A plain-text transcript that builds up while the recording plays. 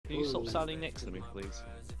Can you stop standing next to me, please?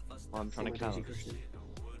 I'm trying to count.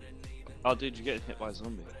 Oh, dude, you're getting hit by a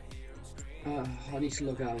zombie. I need to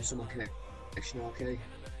log out of some connection, okay?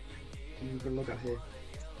 I'm gonna log out here.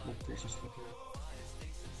 My connection's fucking out.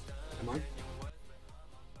 Am I?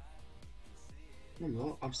 No, I'm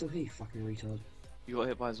not. I'm still here, you fucking retard. You got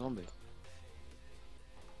hit by a zombie.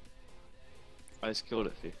 I just killed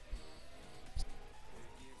it for you.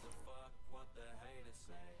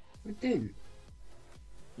 I didn't.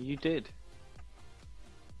 You did.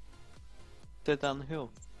 Dead down the hill.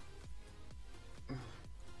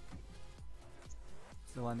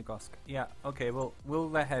 Zelenigosk. Yeah, okay, well, we'll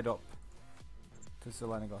head up to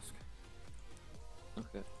Zelenigosk.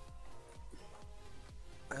 Okay.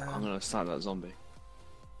 I'm gonna snipe that zombie.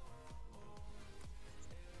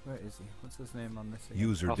 Where is he? What's his name on this again?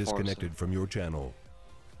 User disconnected from your channel.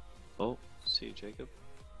 Oh, see you, Jacob.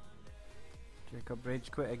 Jacob rage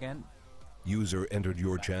quit again. User entered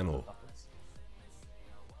your channel.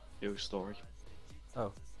 Your story.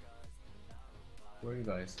 Oh. Where are you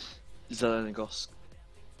guys? Zelenigosk.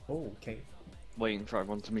 Oh, okay. Waiting for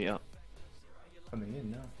everyone to meet up. Coming in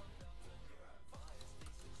now.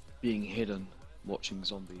 Being hidden, watching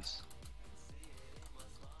zombies.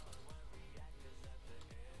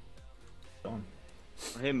 Done.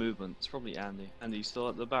 I hear movement. It's probably Andy. Andy, you still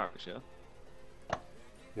at the barracks, yeah?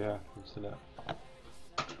 Yeah, I'm still out.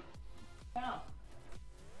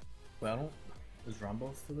 Well, is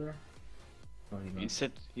Rambo still there? No, He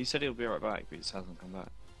said he'll be right back, but he just hasn't come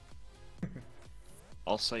back.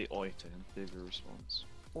 I'll say oi to him, see if he responds.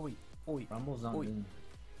 Oi, oi. Rambo's not in.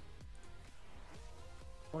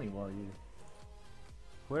 Oi, where are you?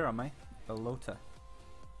 Where am I? Belota.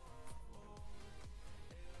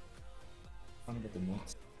 Trying to get the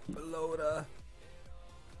notes. Belota.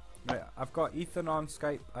 Right, I've got Ethan on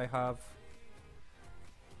Skype. I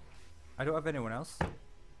don't have anyone else.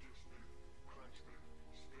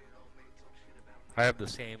 I have the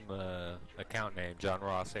same account name, John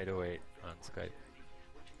Ross 808 on Skype.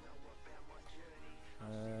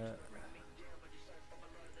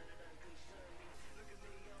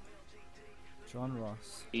 John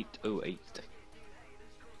Ross. 808. Is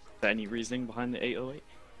there any reasoning behind the 808?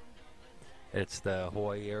 It's the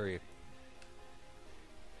Hawaii area.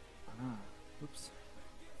 Ah. Oops.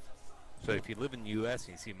 So if you live in the U.S.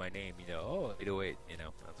 and you see my name, you know, oh, 808, you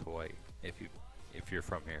know, that's Hawaii. If you're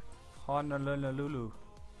from here. Honolulu.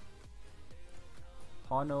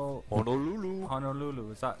 Honolulu.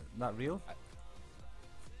 Honolulu. Is that real?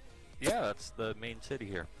 Yeah, that's the main city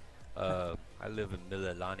here. I live in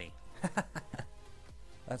Mililani.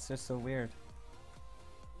 That's just so weird.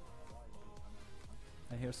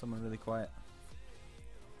 I hear someone really quiet.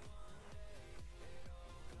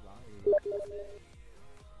 The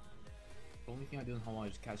only thing I do in Hawaii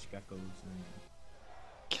is catch geckos and...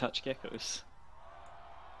 Catch geckos?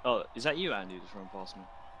 Oh, is that you, Andy, just run past me?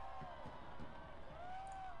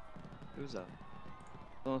 Who's that?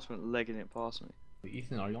 Someone just went legging it past me. Wait,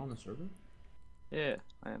 Ethan, are you on the server? Yeah,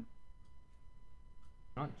 I am.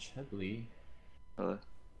 Not Chedley. Hello.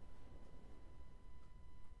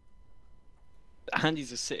 Andy's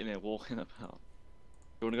just sitting there walking about.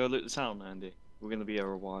 You wanna go loot the town, Andy? We're gonna be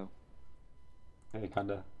here a while. Hey,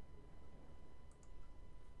 kinda.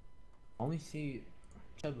 I only see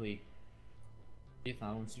Chedley. Ethan,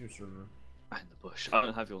 I don't see your server. In the bush. I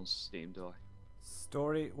don't have you on Steam, do I?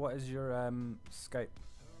 Story, what is your Skype?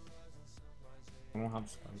 I don't have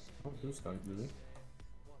Skype. I don't do Skype, do they?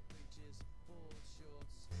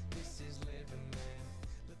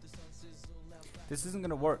 This isn't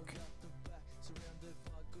gonna work.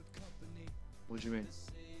 What do you mean?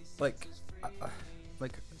 Like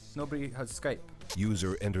nobody has Skype.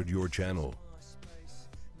 User entered your channel.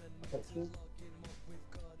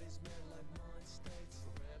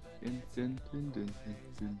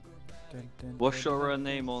 What's your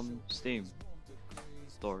name on Steam?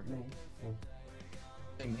 Story.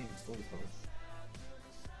 Same name, Story.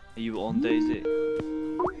 Are you on Daisy?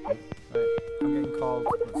 Right, I'm getting called.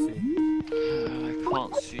 Let's see. I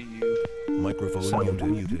can't see you.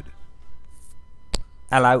 Microphone muted.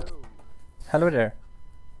 Hello. Hello there.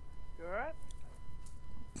 You alright?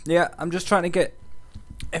 Yeah, I'm just trying to get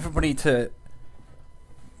everybody to.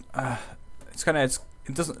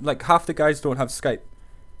 It doesn't, like, half the guys don't have Skype.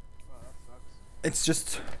 Oh, that sucks. It's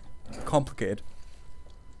just complicated.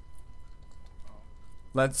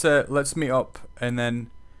 Let's meet up and then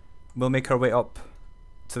we'll make our way up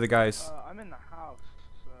to the guys. I'm in the house,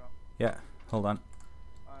 so Yeah, hold on.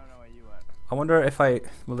 I don't know where you at. I wonder if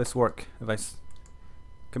will this work?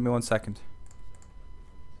 Give me 1 second.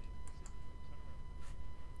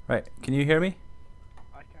 Right, can you hear me?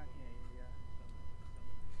 I can't hear you,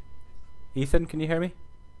 Ethan, can you hear me?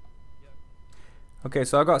 Okay,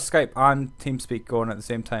 so I got Skype and TeamSpeak going at the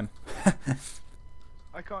same time.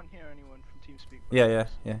 I can't hear anyone from TeamSpeak. Yeah.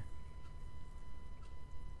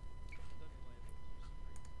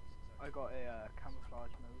 I got a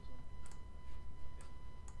camouflage nose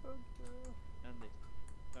on. Andy,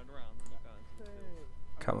 turn around and look out.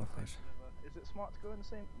 Camouflage. Is it smart to go in the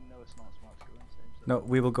same? No, it's not smart to go in the same. No,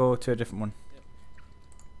 we will go to a different one.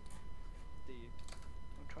 Do you?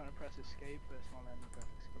 I'm trying to press escape, but it's not letting me press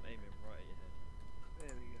escape. I'm aiming right at your head.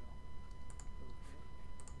 There we go.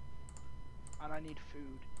 And I need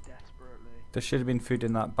food desperately. There should have been food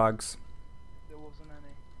in that bags. There wasn't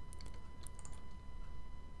any.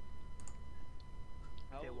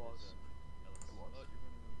 How There old was. is it? There was. Oh, you're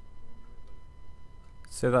running the wrong way.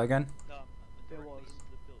 Say that again. No, There directly was. into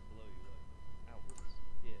the field below you, like outwards.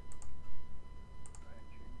 Yeah. Right,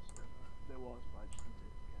 there was, but I just need to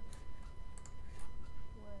get it.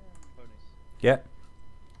 When? Bonus. Yeah.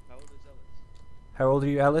 How old is Ellis? How old are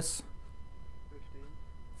you, Alice?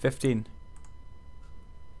 15. 15.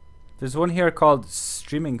 There's one here called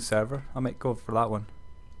streaming server. I might go for that one.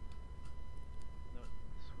 No.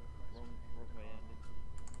 Wrong way, Andy.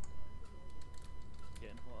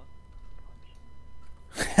 Getting hotter.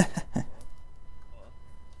 Hotter.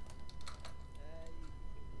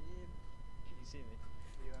 Can you see me?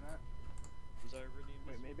 Are you in it? Was I really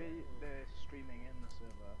Wait, invisible maybe there, or- they're streaming in the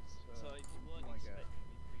server, So you weren't might get. expecting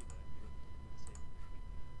me through there. You wouldn't see.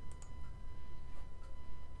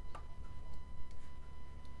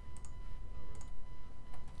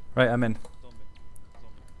 Right, I'm in. Zombie.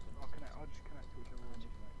 I'll just connect to whichever one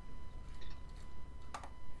you connect.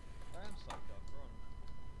 I am psyched up, run.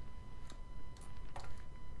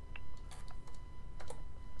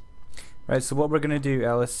 Right, so what we're gonna do,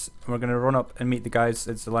 Alice, we're gonna run up and meet the guys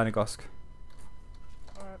at Zelenigosk.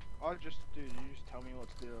 Alright, I'll just do. You just tell me what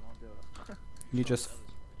to do and I'll do it. You just, Ellis, right?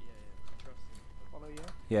 Yeah. Trust him. Follow you.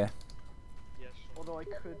 yeah. Yeah, sure. Although I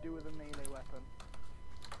could do with a melee weapon.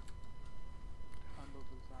 Handle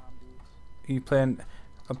the zombies. Are you playing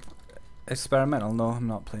experimental? No, I'm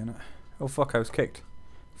not playing it. Oh fuck, I was kicked.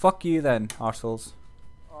 Fuck you then, arseholes.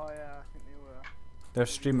 Oh yeah, I think they were. They're Maybe they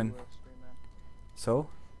streaming. were streaming. So?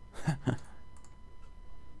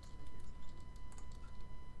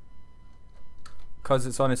 Because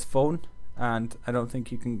it's on his phone, and I don't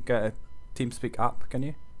think you can get a TeamSpeak app, can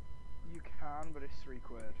you? You can, but it's £3.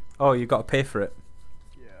 Oh, you got to pay for it.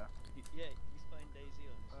 Yeah. Yeah, he's playing DayZ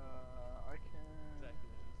on his I can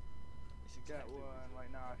exactly. It's get exactly one what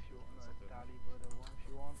right now if you want. It's like a- Dally Buddha one if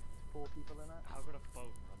you want. 4 people in it. How could a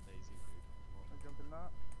phone run DayZ, dude? Wanna jump in that?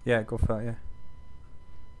 Yeah, go for that, yeah.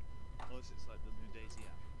 Unless it's like the new DayZ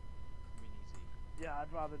app. Mini Z. Yeah,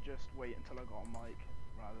 I'd rather just wait until I got a mic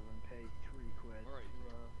rather than pay £3. Alright.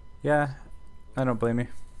 Yeah, I don't blame you.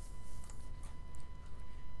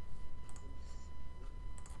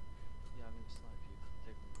 Yeah, I'm gonna snipe you.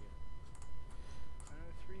 Take one again. I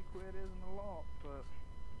know £3 isn't a lot, but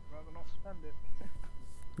I'd rather not spend it.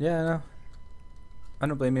 Yeah, I know. I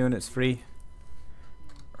don't blame you when it's free.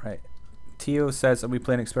 Right. Tio says, are we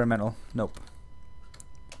playing experimental? Nope.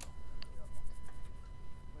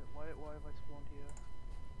 Wait, why have I spawned here?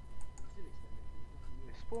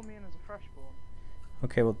 They spawned me in as a fresh spawn.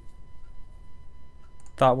 Okay, well,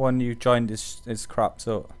 that one you joined is crap,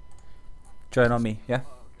 so join on me, yeah?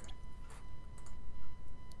 Oh, okay.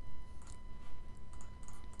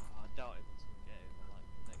 I doubt everyone's gonna get it in like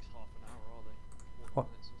next half an hour, are they? 40 What?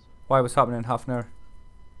 minutes or so. Why was happening in half an hour?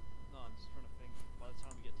 No, I'm just trying to think. By the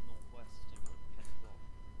time we get to Northwest, it's gonna be like 10 o'clock.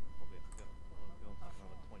 We'll probably have to go. I'll be on for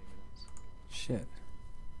another 20 minutes. Shit.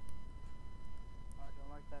 I don't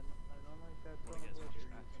like that. I don't like that. Wanna get some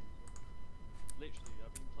distractions. Literally,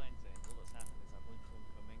 I've been playing today, and all that's happened is I went from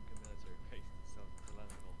Kamenka military base to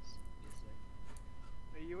Zelenigosk yesterday.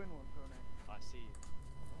 Are you in one, Tony? I see you.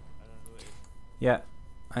 I don't know who it is. Yeah,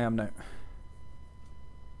 I am now.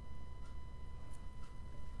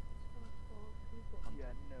 Yeah,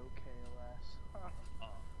 no KOS.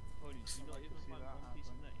 Pony, do you not I'd like to even see find that one piece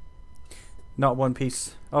of happen. name? Not one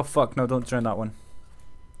piece. Oh fuck, no, don't join that one.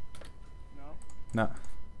 No? No.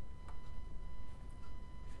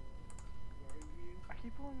 I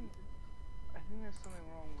keep on. I think there's something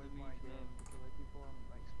wrong with my game because I keep on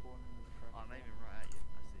like spawning in the fresh. I'm aiming right at you.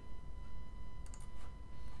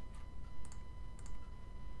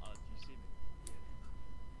 I see. Do you see me?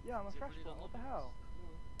 Yeah, I'm a Is it fresh really spawn. that What the obvious? hell?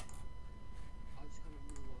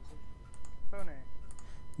 Tony.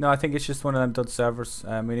 No, I think it's just one of them dud servers.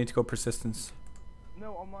 We need to go persistence.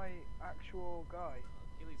 No, on my actual guy.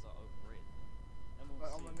 Ghillie's like overrated. Everyone's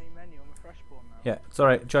Like on my main menu, I'm a fresh spawn now. Yeah, it's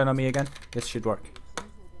alright. Join on me again. This should work.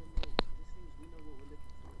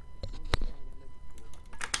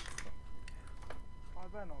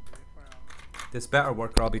 This better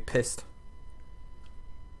work or I'll be pissed.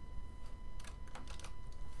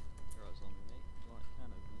 You're right, zombie mate. You like can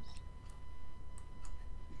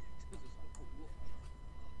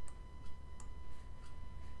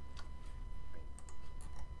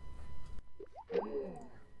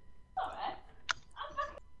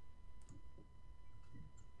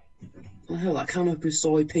openers? Oh, hell, that can open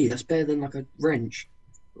so IP. That's better than like a wrench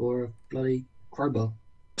or a bloody crowbar.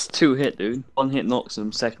 It's 2 hit, dude. 1 hit knocks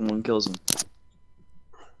him, second one kills him.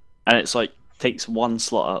 And it's like, takes 1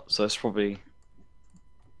 slot up, so it's probably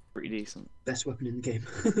pretty decent. Best weapon in the game.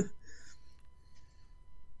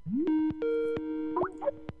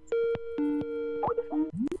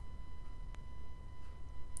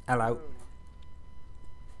 Hello.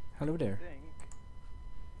 Hello there. I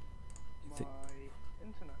think my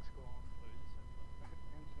internet's gone.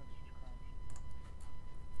 Internet's just crashed.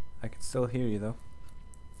 I can still hear you though.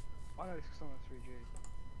 I know it's because I'm on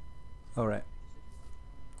 3G. Alright.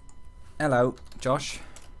 Hello, Josh.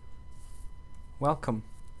 Welcome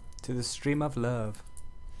to the stream of love.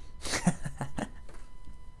 Hello,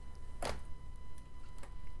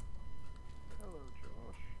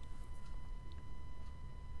 Josh.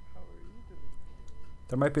 How are you doing?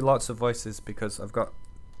 There might be lots of voices because I've got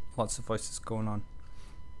lots of voices going on.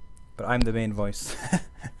 But I'm the main voice.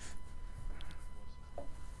 No,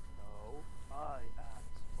 I act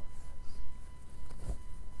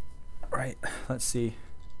like Right, let's see.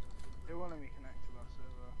 this. It won't let me connect to that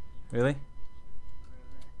server. Really?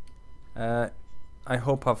 Really. I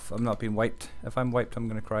hope I'm not being wiped. If I'm wiped, I'm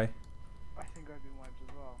gonna cry. I think I've been wiped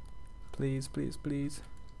as well. Please, please, please.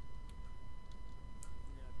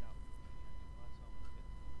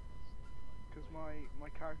 Because my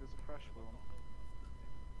character's a fresh one.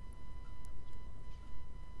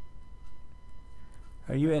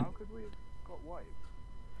 Are you in? How could we have got wiped?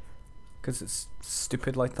 Because it's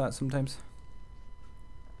stupid like that sometimes.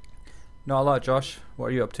 Not a lot, Josh. What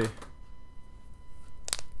are you up to? Bit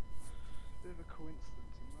of a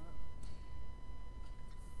coincidence in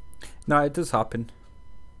that. No, it does happen.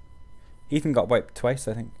 Ethan got wiped twice,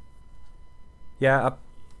 I think. Yeah,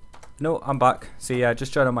 no, I'm back. So yeah,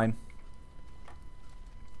 just join on mine.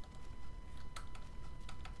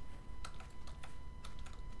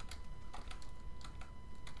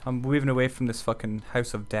 I'm moving away from this fucking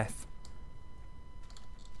house of death.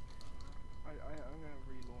 I'm gonna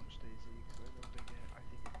relaunch DayZ because I don't think I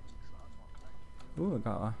think it thinks that I'm not connected to it. Ooh, I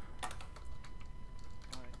got a...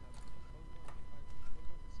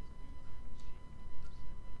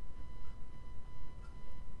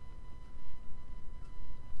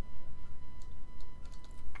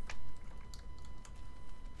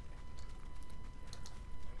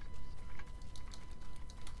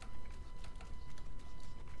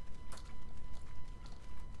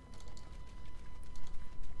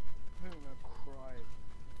 I'm gonna cry if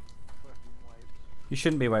I've been wiped. You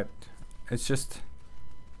shouldn't be wiped. It's just...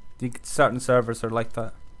 certain servers are like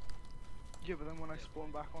that. Yeah, but then when I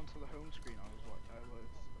spawned back onto the home screen, I was wiped. I was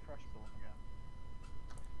fresh spawn again.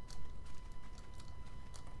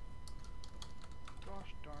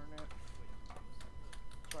 Gosh darn it.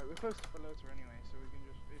 That's right, we're close to Filota anyway, so we can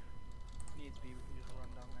just, if needs be, we can just run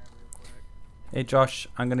down there real quick. Hey Josh,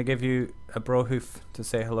 I'm gonna give you a bro hoof to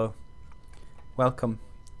say hello. Welcome.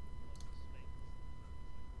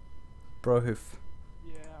 Bro hoof.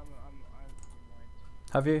 Yeah, I've been wiped.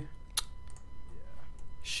 Have you? Yeah.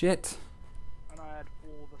 Shit. And I had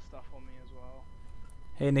all the stuff on me as well.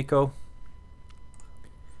 Hey Nico.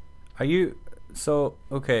 Are you... so,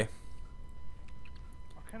 okay.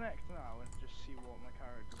 I'll connect now and just see what my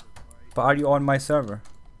character looks like. But are you on my server?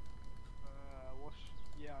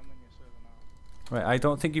 Yeah, I'm in your server now. Right, I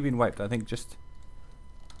don't think you've been wiped. I think just...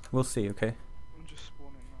 we'll see, okay? I'm just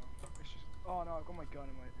spawning now. It's just, oh no, I've got my gun in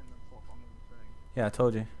the top on the thing. Yeah, I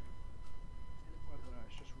told you. I don't know,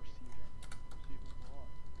 it's just receiving. Receiving what?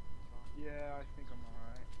 Yeah, I think I'm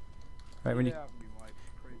alright. Right, when yeah, you... I haven't been wiped.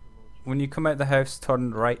 Praise the Lord. when you come out the house,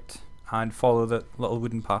 turn right and follow the little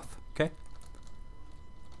wooden path, okay?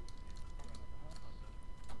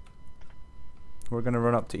 We're gonna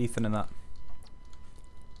run up to Ethan and that.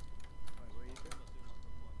 Wait, where you go?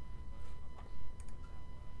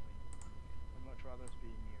 I'd much rather us be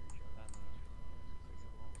near each other.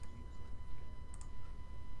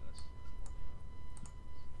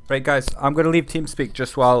 Right guys, I'm gonna leave TeamSpeak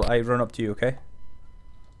just while I run up to you, okay?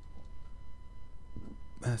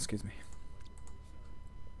 Excuse me.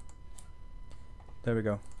 There we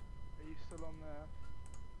go. Are you still on there?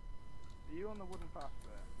 Are you on the wooden path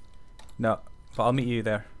there? No, but I'll meet you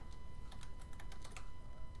there.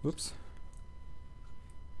 Whoops.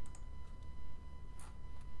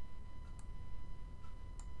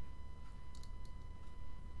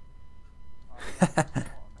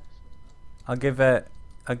 I'll give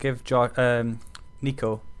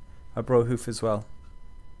Nico a bro hoof as well.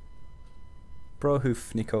 Bro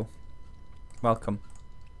hoof, Nico. Welcome.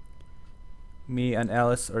 Me and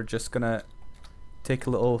Alice are just gonna take a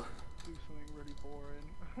little. Do something really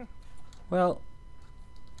boring. Well,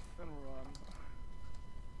 Then run.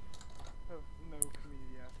 Have no comedic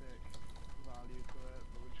value to it,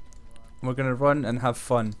 but we're just gonna run. we're gonna run and have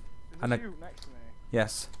fun. Is And this I- you next to me?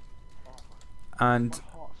 Yes. Oh, And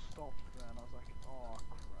my heart stopped then. I was like, oh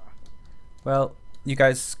crap. well, you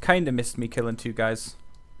guys kind of missed me killing 2 guys.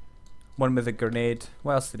 One with a grenade.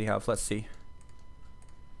 What else did he have? Let's see.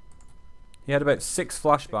 He had about 6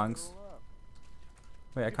 flashbangs. Pick it all up.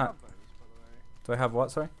 Wait, I Do you can't. have those, by the way? Do I have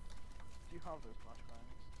what? Sorry. Do you have those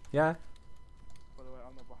flashbangs? Yeah. By the way,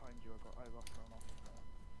 I'm not behind you. I got thrown off.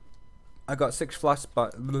 I got 6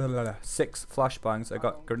 6 flashbangs. I Hang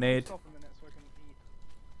got on, grenade. Stop a minute so I can eat.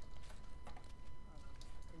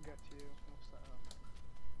 Can get to you. We'll set up.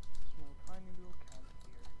 Small, tiny little camp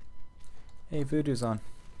here. Hey, Voodoo's on.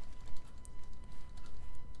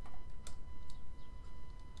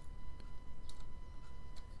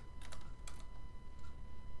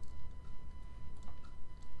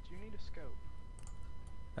 Do you need a scope?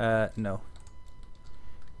 No.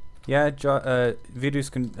 Yeah,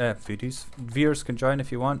 viewers can join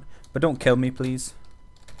if you want, but don't kill me, please.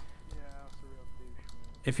 Yeah, that's a real douche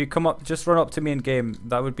move. If you come up, just run up to me in game.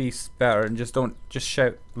 That would be better, and just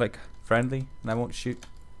shout like friendly, and I won't shoot.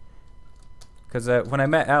 Because when I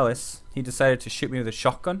met Alice, he decided to shoot me with a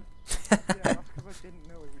shotgun. Yeah, that's because I didn't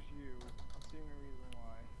know it was you. That's the only reason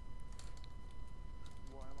why.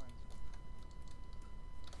 Why am I?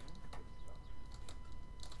 Good stuff.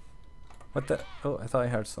 What the? Oh, I thought I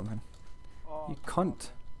heard something. Oh, You come on, cunt.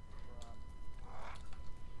 crap.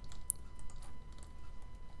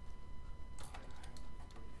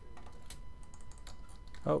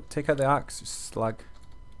 Oh, take out the axe, you slag.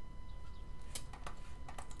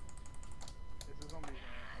 Is the zombies in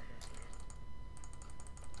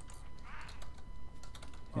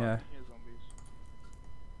it? Okay. Yeah. I can hear zombies.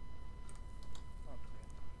 Okay.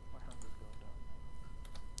 My hunger's going down.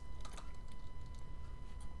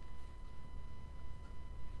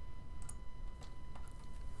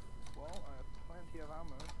 Well, I have plenty of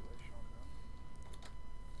ammo for this shotgun.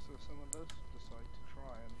 So if someone does decide to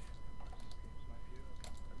try and snipe you, I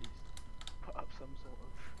can at least put up some sort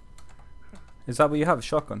of Is that what you have? A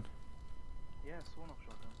shotgun? sworn-off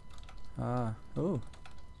shotgun. Ah. Oh.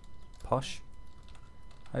 Posh.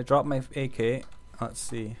 I dropped my AK. Let's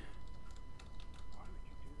see. Why would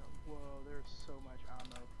you do that? Whoa, there's so much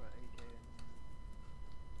ammo for AK and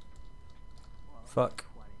well, Fuck.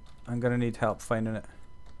 20. I'm gonna need help finding it.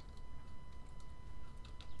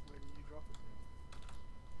 Where did you drop it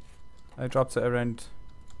to? I dropped it around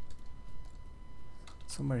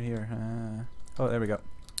somewhere here. Oh, there we go.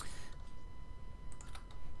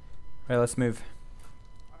 Right, let's move.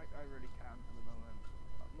 I really can't at the moment.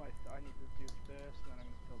 I need to do this, then I'm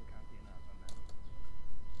going to fill the canteen up, and then.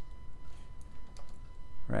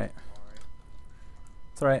 Right. Sorry.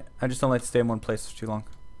 It's alright. I just don't like to stay in one place for too long.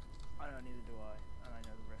 I know, neither do I, and I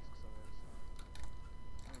know the risks of it, so.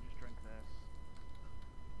 Let me just drink this.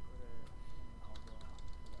 Put it in the hot bar,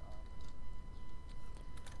 fill it up.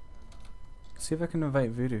 And, See if I can invite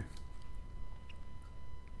Voodoo.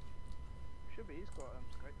 should be, he's got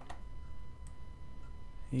Skype on.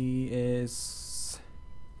 He is.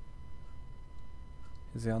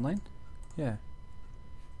 Is he online? Yeah.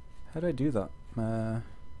 How do I do that?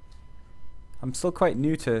 I'm still quite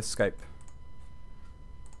new to Skype.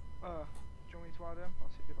 Do you want me to add him? I'll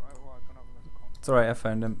see if I don't have him as a contact. It's alright, I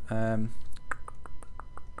found him.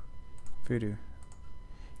 Voodoo.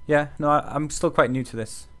 Yeah, no, I'm still quite new to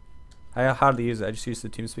this. I hardly use it, I just use the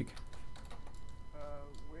TeamSpeak.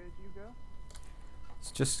 Where did you go?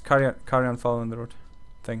 It's just carry on following the road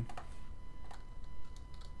thing.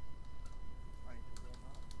 I need to learn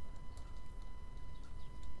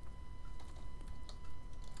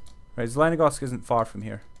that. Right, Zelenagosk isn't far from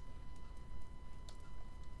here.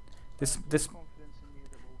 This Confidence in you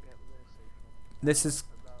that we'll get there safely. this is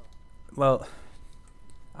About well.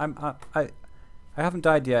 I haven't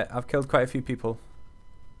died yet. I've killed quite a few people.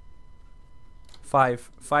 Five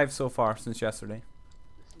so far since yesterday.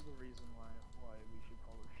 this is the reason why we should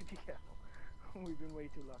probably be careful. We've been way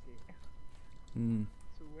too lucky. Hmm.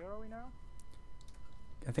 So where are we now?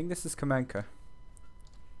 I think this is Kamenka.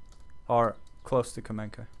 Or close to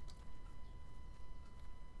Kamenka.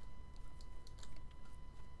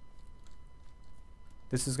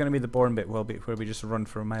 This is going to be the boring bit where we just run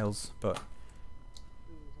for miles, but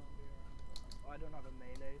There's a zombie around. I don't have a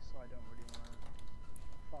melee, so I don't really want to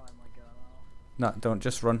fire my gun off. No, don't.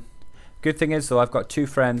 Just run. Good thing is though, I've got 2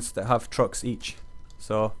 friends that have trucks each,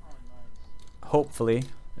 so Oh, nice. hopefully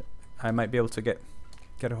I might be able to get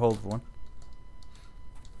a hold of one.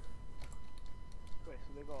 Wait,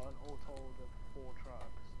 so they got an all told of 4 trucks.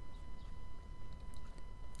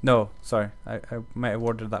 No, sorry, I might have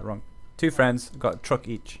ordered that wrong. 2 friends got a truck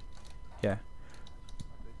each. Yeah, I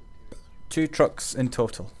think it's 2 2 each. trucks in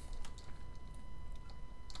total.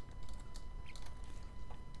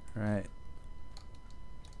 Right.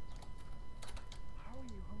 How are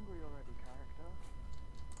you hungry already, character?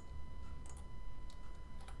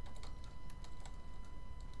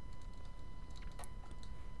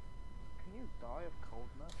 Can you die of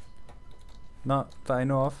coldness? Not that I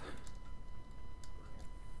know of.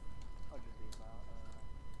 I'll just leave that.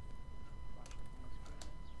 Flash up on my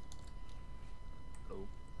screen.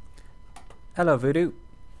 Hello, Voodoo.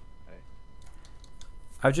 Hey.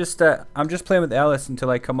 I'm just playing with Ellis until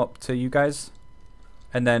I come up to you guys,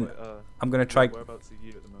 and then Wait, I'm gonna try. Whereabouts are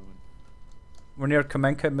you at the moment? We're near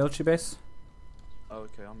Kamenka military base. Oh,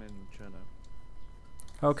 okay, I'm in Cherno.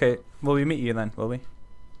 Okay, will we meet you then? Will we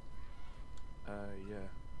Yeah.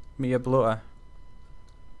 meet you at Balota?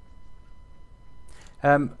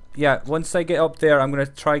 Yeah. Once I get up there, I'm gonna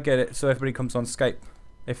try get it so everybody comes on Skype,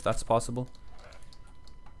 if that's possible.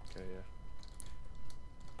 Okay, yeah.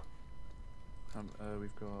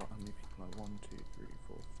 We've got how many people? Like 1, 2, 3,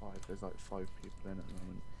 4, 5. There's like 5 people in at the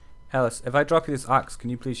moment. Ellis, if I drop you this axe, can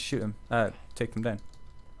you please shoot him? Take him down.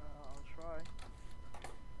 I'll try.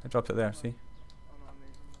 I dropped it there. See? I'm not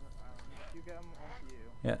amazing. You get them onto you.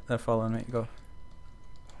 Yeah, they're following me. Go.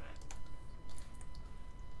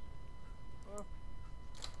 Oh.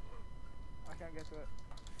 I can't get to it.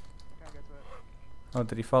 I can't get to it. Oh,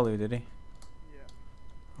 did he follow you? Did he? Yeah.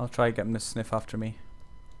 I'll try to get him to sniff after me.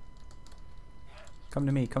 Come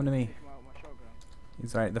to me. Come to me. Take him out with my shotgun.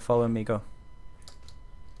 He's right. They're following me. Go.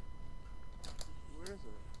 Where is it?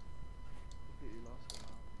 Completely lost it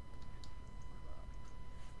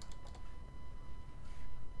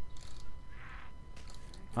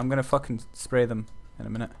now. I'm gonna fucking spray them in a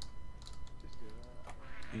minute. Just do that.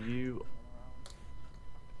 Are you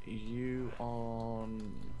Run around.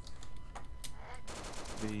 on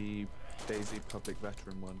the Daisy Public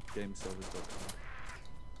Veteran one? Gameservers.com.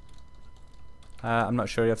 I'm not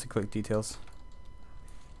sure. You have to click details.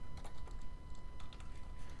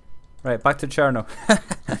 Right, back to Cherno. I can't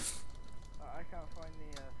find the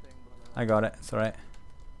thing, but I got it. It's alright.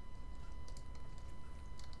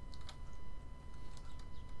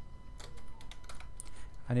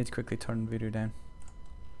 I need to quickly turn video down.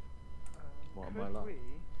 What, could my luck? we,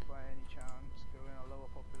 by any chance, go in a lower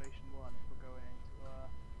population one if we're going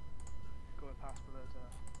past Balota?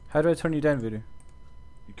 How do I turn you down, video?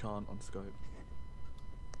 You can't on Skype.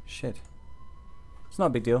 Shit. It's not a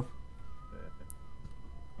big deal. Yeah.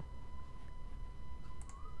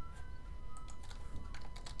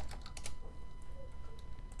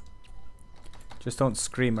 Just don't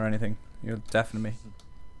scream or anything. You'll deafen me.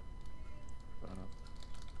 Fair enough.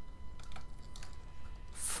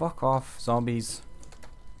 Fuck off, zombies.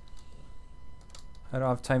 I don't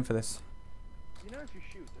have time for this. You know, if you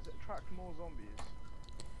shoot, does it attract more zombies?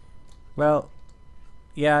 Well,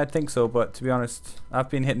 yeah, I think so, but to be honest, I've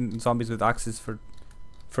been hitting zombies with axes for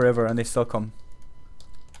forever and they still come.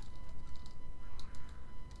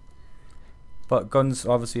 But guns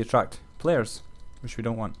obviously attract players, which we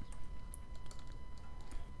don't want.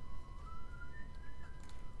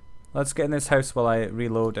 Let's get in this house while I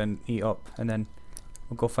reload and eat up, and then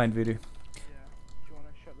we'll go find Voodoo. Yeah. Do you want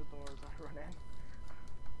to shut the door as I run in?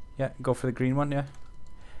 Yeah, go for the green one, yeah.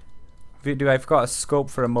 Voodoo, I've got a scope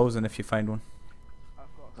for a Mosin if you find one.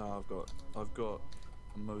 I've got. I've got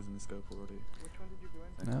a Mosin scope already. Which one did you go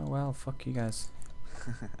in? Oh well, fuck you guys.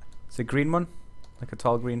 It's a green one? Like a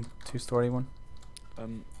tall green 2-story one?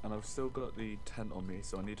 And I've still got the tent on me,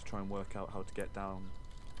 so I need to try and work out how to get down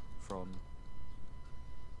from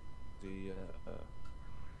the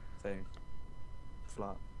thing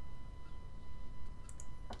flat.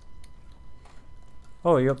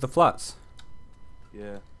 Oh, you're up the flats?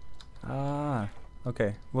 Yeah. Ah,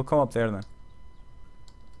 okay. We'll come up there then.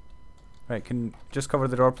 Right, can just cover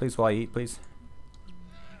the door please while I eat, please?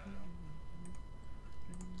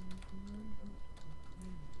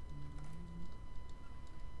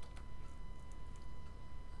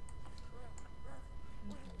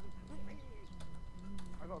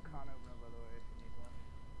 I got a can opener by the way if you need one.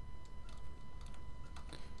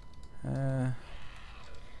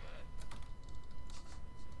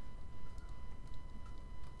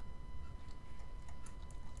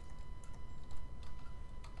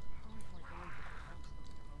 How is my dog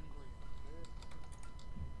constantly hungry like this?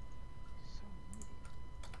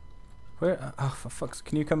 Where? Oh, for fuck's!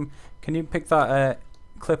 Can you come? Can you pick that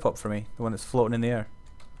clip up for me? The one that's floating in the air.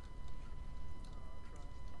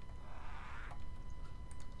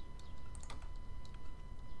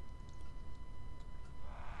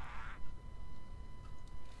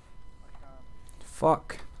 I can't.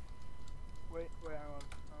 Fuck. Wait, hang on.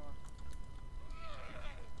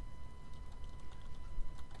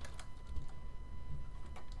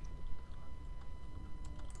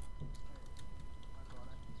 I got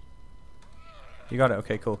it. You got it.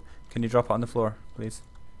 Okay, cool. Can you drop it on the floor, please?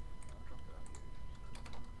 I'll drop it on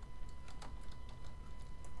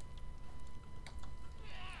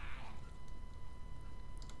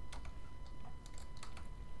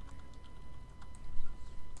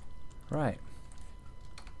you. Right.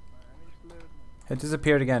 I need to load them. It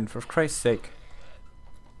disappeared again. For Christ's sake.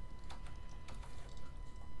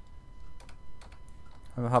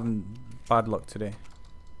 I'm having bad luck today.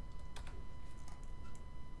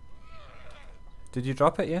 Did you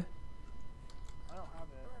drop it? Yeah. I don't have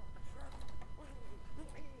it.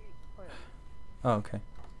 Oh, yeah. Oh, okay.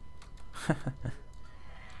 I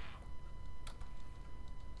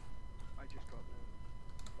just dropped it.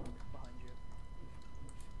 Behind you.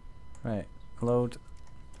 Right. Load.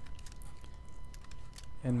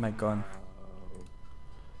 In my gun.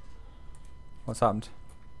 What's happened?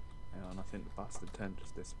 Hang on, I think the bastard tent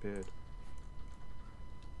just disappeared.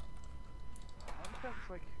 I wonder if that's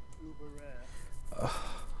like uber rare. Yeah. Like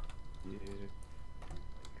really, really rare.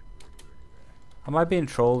 Am I being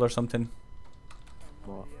trolled or something? I have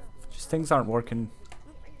no What? idea, but Just things aren't working.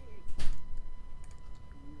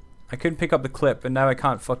 I couldn't pick up the clip, and now I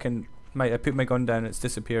can't fucking. I put my gun down. It's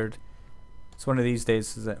disappeared. It's one of these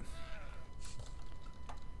days, is it?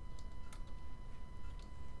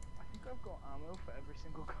 I think I've got ammo for every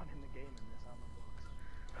single gun in the game in this ammo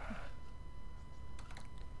box.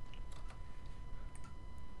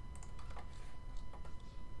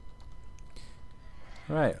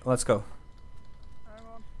 Right. Let's go. Hang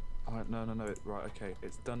on. Alright, no, right, okay.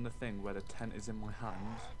 It's done the thing where the tent is in my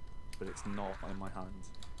hand, but it's not in my hands.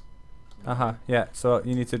 Yeah. So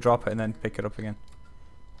you need to drop it and then pick it up again.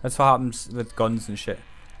 That's what happens with guns and shit.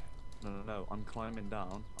 No, I'm climbing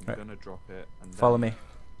down. I'm Right. gonna drop it and Follow then me.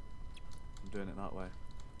 I'm doing it that way.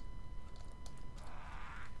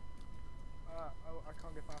 Oh, I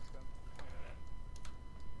can't get past them.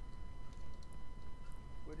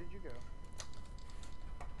 Where did you go?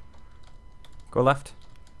 Go left.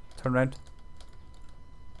 Turn round.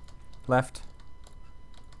 Left.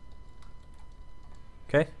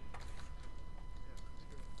 Okay. Yeah, let's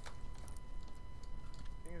go.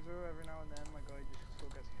 Thing is though, every now and then my guy just still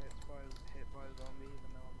gets hit by a zombie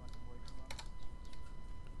even though I'm like away from him. I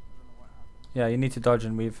don't know what happened. Yeah, you need to dodge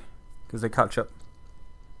and weave, because they catch up.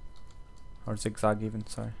 Or zigzag even.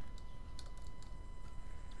 Sorry.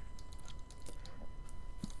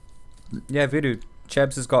 Yeah, Voodoo.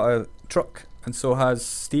 Chebs has got a truck, and so has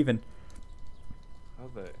Steven.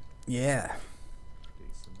 Have they? Yeah.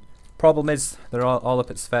 Decent. Problem is, they're all up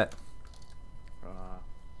its fet. Ah.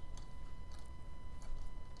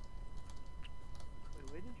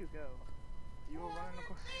 Wait, where did you go? You were running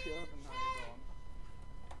across the field and now you're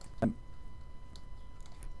gone. Um,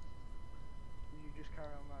 You just carry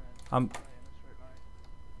on running. Um. Right, in a straight line.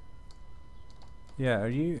 Yeah, are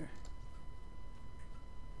you...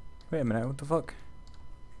 Wait a minute, what the fuck?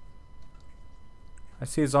 I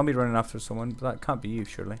see a zombie running after someone, but that can't be you,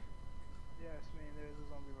 surely. Yeah, it's me. There is a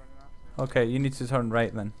zombie running after me. Okay, you need to turn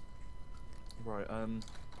right then. Right,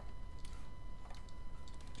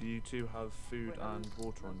 do you two have food Wait, no, and there's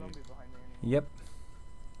water a on you? zombie behind me anymore. Yep.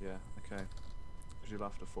 Yeah, okay. Because you'll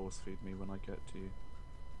have to force feed me when I get to you.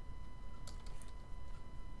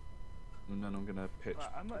 And then I'm gonna pitch. Right,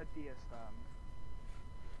 I'm at a deer stand.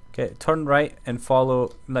 Okay, turn right and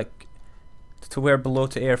follow, like, to where below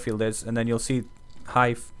to airfield is, and then you'll see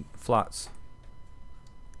high flats.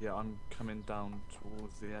 Yeah, I'm coming down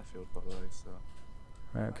towards the airfield, by the way, so.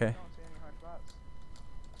 Right, I okay. don't see any high flats.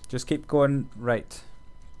 Just keep going right,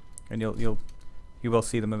 and you will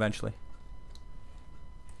see them eventually.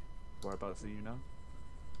 Whereabouts are you now?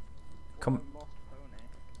 Come- Well, I lost pony.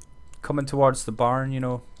 Coming towards the barn, you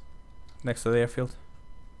know, next to the airfield.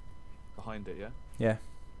 Behind it, yeah? Yeah.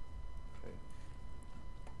 Okay.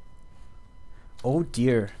 Oh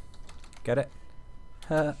dear. Get it?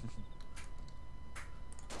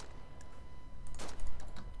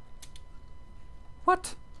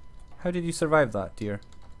 What? How did you survive that, dear?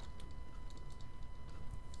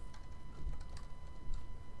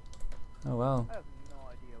 Oh well. I have no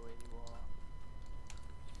idea where you are.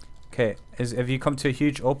 Okay, have you come to a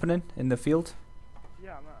huge opening in the field?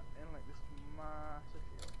 Yeah, I'm in like this massive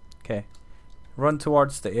field. Okay. Run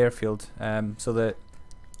towards the airfield, so that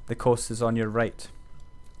the coast is on your right.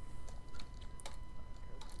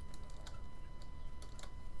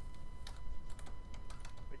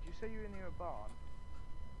 Did you say you were near a barn?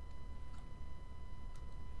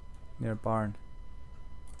 Near a barn.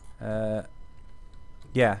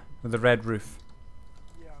 Yeah, with a red roof.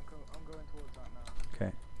 Yeah, I'm going towards that now.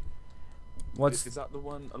 Okay. What's Is that the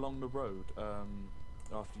one along the road?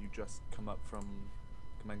 After you just come up from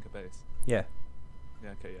Kamenka base. yeah? Yeah.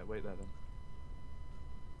 Okay. Yeah. Wait there then.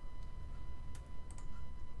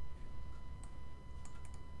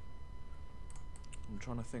 I'm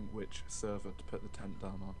trying to think which server to put the tent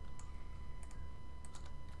down on.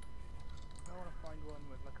 I want to find one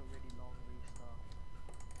with like a really long restart.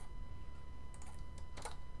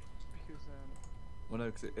 Because Well, no,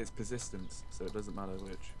 because it's persistence, so it doesn't matter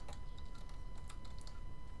which.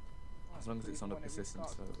 As long as it's on a when it persistence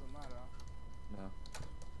restarts, it server. doesn't matter. No,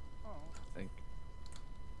 Oh, I think.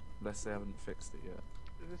 Unless they haven't fixed it yet.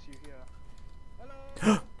 is this you here?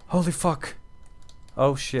 Hello. Holy fuck!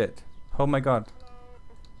 Oh shit! Oh my god!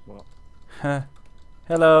 What? Huh.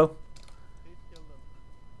 Hello! Please kill them.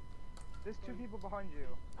 There's two people behind you.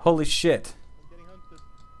 Holy shit! I'm getting hunted.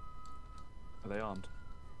 Are they armed?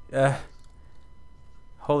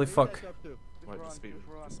 Holy fuck! Wait, just speak.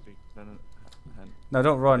 Just speak. No, no, hen. No,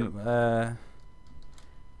 don't run.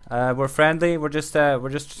 We're friendly. We're just. I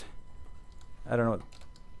don't know.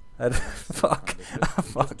 Fuck.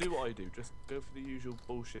 Fuck. Just do what I do. Just go for the usual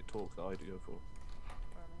bullshit talk that I do go for.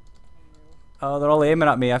 Oh, they're all aiming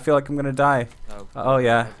at me. I feel like I'm gonna die. No, Oh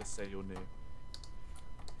yeah. I just say you're new.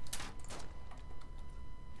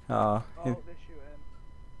 Oh, Oh, they're shooting.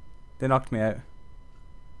 they knocked me out.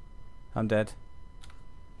 I'm dead.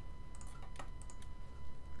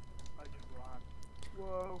 I just ran.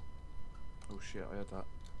 Whoa. Oh shit, I had that.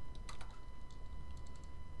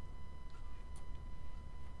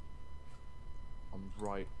 I'm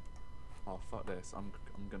right. Oh fuck this. I'm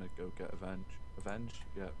gonna go get avenge. Avenge?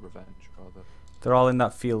 Yeah, revenge rather. They're all in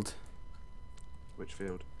that field. Which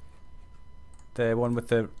field? The one with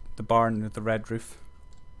the barn with the red roof.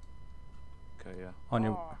 Okay, yeah. On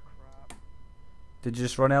your. Oh, crap. Did you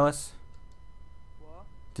just run, Ellis? What?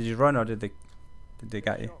 Did you run or did they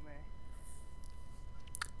get you? Shot me.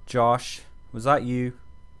 Josh, was that you?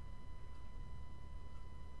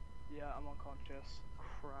 Yeah, I'm unconscious.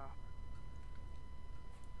 Crap.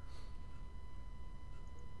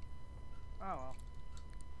 Oh well.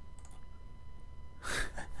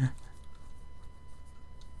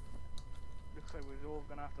 Looks like we're all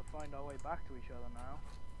gonna have to find our way back to each other now.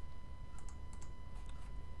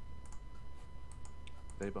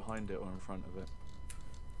 They behind it or in front of it?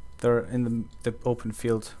 They're in the open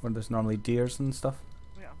field where there's normally deers and stuff.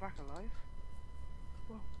 Wait, I'm back alive?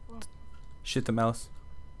 Whoa, whoa. Shoot them, Ellis.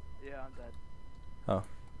 Yeah, I'm dead. Oh.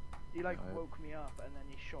 He like Yeah, woke me up and then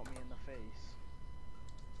he shot me in the face.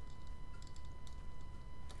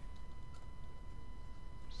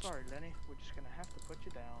 Sorry, Lenny. We're just gonna have to put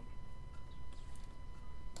you down.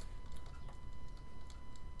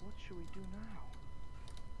 What should we do now?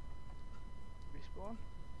 Respawn?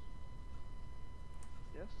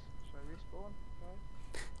 Yes? Should I respawn? Right?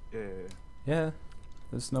 Yeah. Yeah,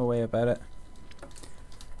 there's no way about it.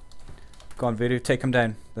 Go on, Voodoo, take them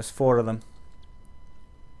down. There's 4 of them.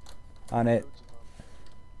 And it. Loads of them.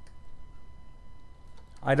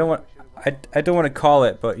 I don't want. We should've gone I don't want to call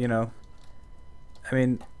it, but you know. I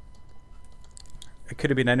mean. It could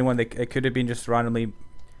have been anyone. It could have been just randomly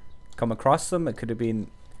come across them. It could have been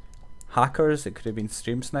hackers. It could have been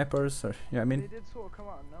stream snipers, or you know what I mean. They did sort of come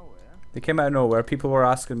out of nowhere. They came out of nowhere. People were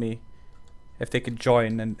asking me if they could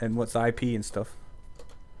join and what's the IP and stuff.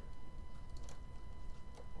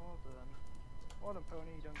 Well done. Well done,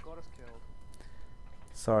 Pony. You done got us killed.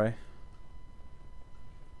 Sorry.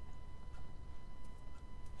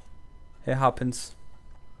 It happens.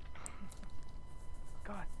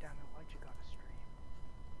 God damn it, why'd you gotta stream?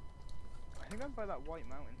 I think I'm by that White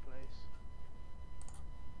Mountain place.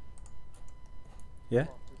 Yeah.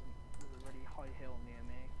 Well, there's a really high hill near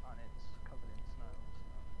me, and it's covered in snow.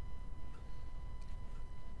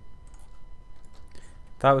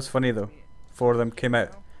 That was funny though. 4 of them came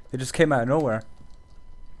out. They just came out of nowhere.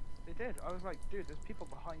 They did. I was like, dude, there's people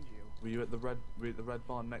behind you. Were you at the red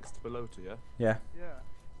barn next to Belota, yeah? Yeah. Yeah.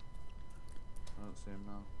 I don't see him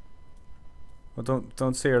now. Well,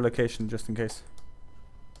 don't say your location just in case.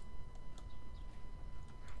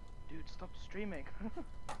 Dude, stop streaming.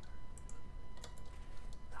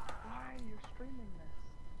 Why are you streaming this?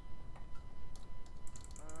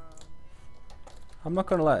 I'm not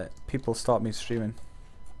gonna let people stop me streaming.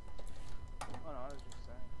 Oh no, I was just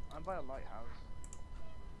saying. I'm by a lighthouse.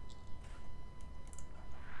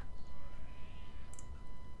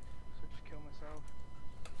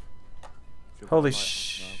 you'll Holy get light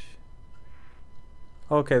sh.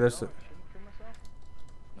 now. Okay, there's No, I shouldn't kill myself.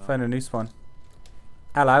 No. found a new spawn.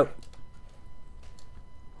 Hello.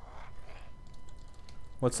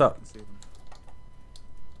 What's Yeah, I up? can see them.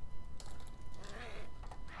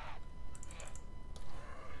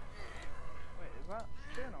 Wait, is that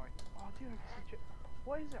Cherno? Oh, dude, I can see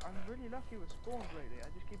what is it? I'm really lucky with spawns lately. I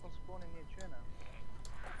just keep on spawning near Cherno.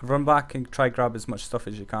 Run back and try grab as much stuff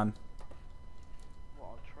as you can. Well,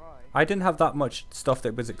 I'll try. I didn't have that much stuff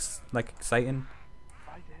that was like exciting.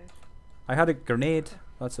 I did. I had a grenade.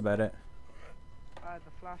 That's about it. I had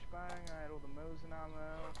the flashbang, I had all the Mosin ammo,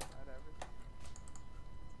 I had everything.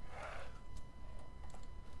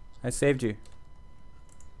 I saved you.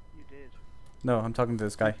 You did. No, I'm talking to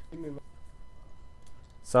this guy.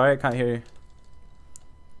 Sorry, I can't hear you.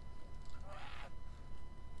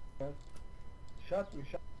 Shot me,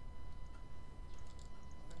 shot.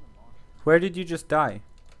 Where did you just die?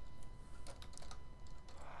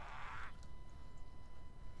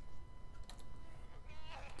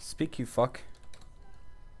 Speak, you fuck.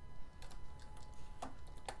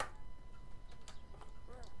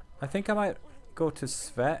 I think I might go to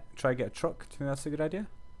Svet, try to get a truck. Do you think that's a good idea?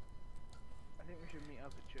 I think we should meet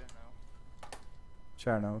up at Cherno,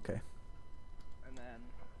 Sure, no, okay. and then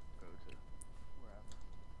go to wherever.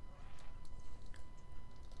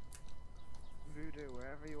 Voodoo,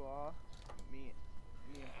 wherever you are, meet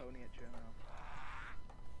me and Pony at Cherno.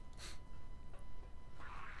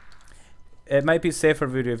 It might be safer,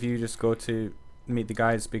 Voodoo, if you just go to meet the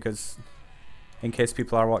guys, because in case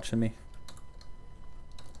people are watching me.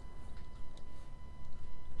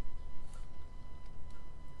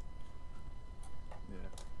 Yeah.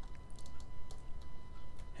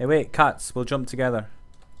 Hey, wait, cats, we'll jump together.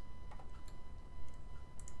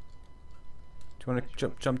 Do you want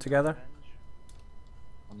to jump together?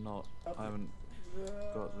 I'm not. I haven't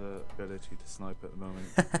got the ability to snipe at the moment.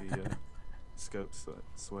 The scope's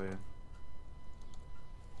swaying.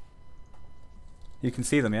 You can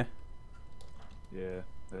see them, yeah? Yeah,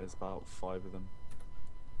 there's about 5 of them.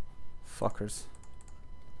 Fuckers.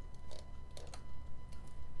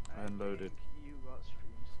 I unloaded. You got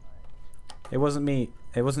stream sniped. It wasn't me.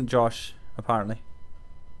 It wasn't Josh, apparently.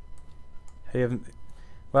 You haven't...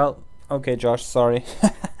 Well, okay, Josh, sorry.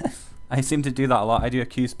 I seem to do that a lot. I do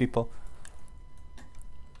accuse people.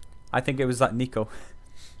 I think it was that Nico. I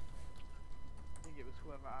think it was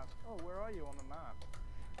whoever asked, oh, where are you on the map?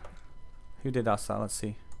 Who did ask that? Let's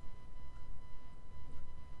see.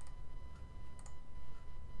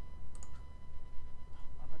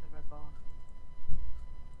 I'm at the red barn.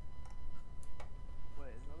 Wait,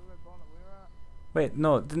 is that the red barn that we were at? Wait,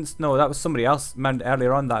 no, no, that was somebody else. Man,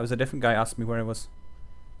 earlier on, that was a different guy asked me where it was.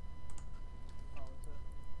 Oh, is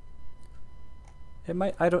it? It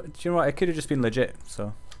might. I don't. Do you know what? It could have just been legit.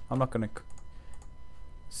 So I'm not gonna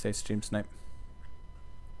say stream snipe.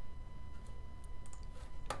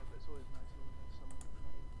 Yeah, but it's always nice when there's someone with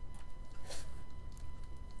money.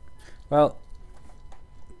 Well,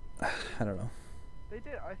 I don't know. They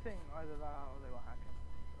did, I think, either that or they were hacking.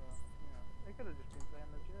 So, you know, they could have just been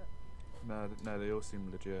playing legit. No, they all seem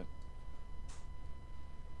legit.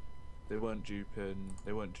 They weren't duping.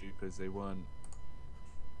 They weren't dupers. They weren't.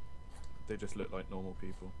 They just looked like normal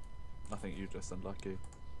people. I think you're just unlucky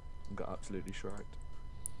and got absolutely shreked.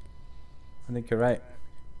 I think you're right.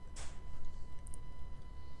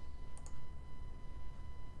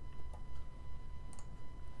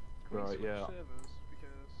 Can we Right, switch yeah. servers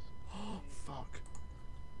because Fuck.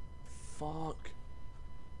 Fuck.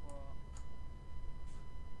 well,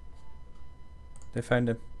 They found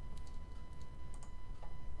him.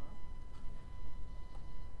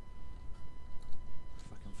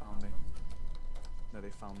 Fucking found me. No, they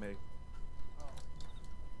found me. oh.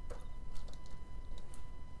 Are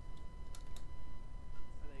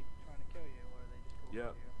they trying to kill you or are they just talking Yeah. to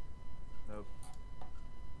you? Nope.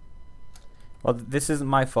 Well, this isn't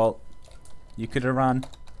my fault. You could have ran.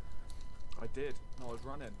 I did. No, I was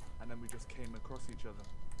running, and then we just came across each other.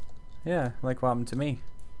 Yeah, like what happened to me.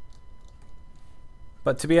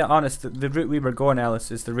 But to be honest, the route we were going, Alice,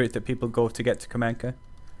 is the route that people go to get to Kamenka. Yeah.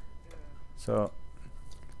 So,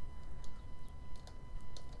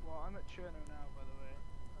 Well, I'm at Cherno now, by the way.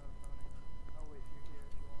 Pony. I'll wait for you here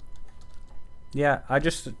if you want. yeah, I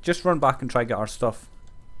just run back and try to get our stuff.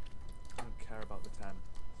 I don't care about the 10.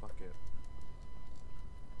 Fuck it.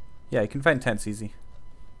 Yeah, you can find tents easy.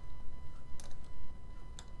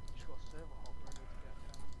 Just got a server hop ready to get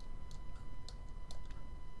them.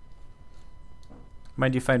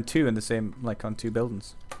 Mind you, found 2 in the same, like on 2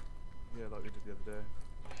 buildings. Yeah, like we did the other day.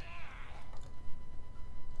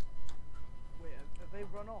 Wait, have they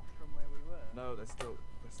run off from where we were? No, they're still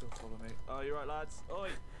still follow me. Oh, you're right, lads. Oi,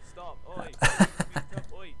 stop. Oi, can we come?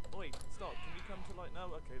 Oi, oi, stop. Can we come to like no?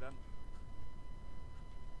 Okay then.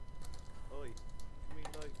 Oi, can we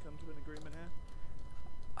like come to an agreement here?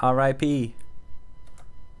 R.I.P.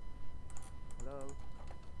 Hello.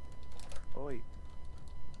 Oi.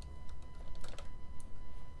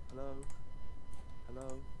 Hello.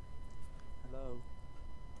 Hello. Hello.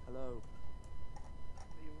 Hello.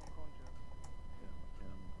 Are you unconscious?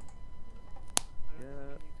 Yeah. Can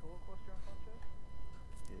you talk whilst you're unconscious?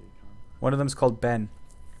 Yeah, you can. One of them's called Ben.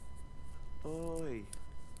 Oi.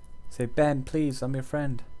 Say, Ben, please, I'm your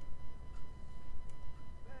friend.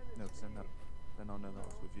 No, then I'll know that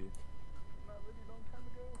was with you. Not a really long time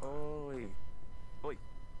ago. Oi. Oi.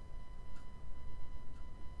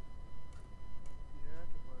 Yeah,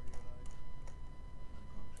 don't worry, you're alive.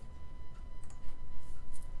 Unconscious.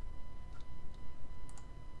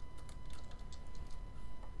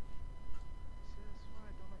 See, that's why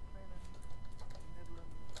I don't like playing in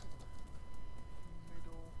Midland,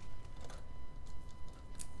 Middle.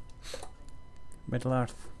 Middle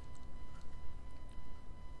Earth.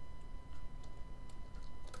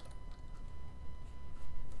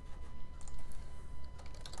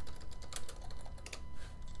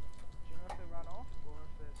 Do you know if they ran off or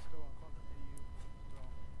if they're still unconscious? Are you still?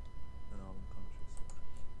 No, I'm unconscious.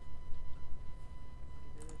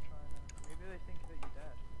 Maybe they're trying to. Maybe they think that you're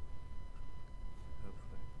dead.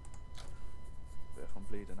 Hopefully. But if I'm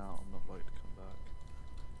bleeding out, I'm not likely to come back.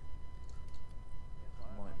 Yeah, but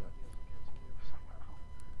I Might might though. be able to get to you somehow.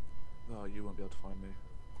 Oh, you won't be able to find me.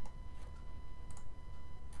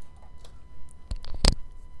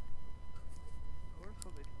 I would have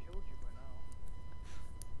thought they'd killed you by now.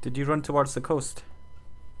 Did you run towards the coast?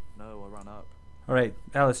 No, I ran up. Alright,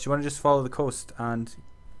 Alice, do you want to just follow the coast and,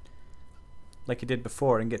 like you did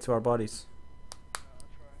before, and get to our bodies? I'll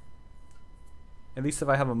try. At least if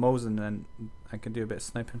I have a Mosin, then I can do a bit of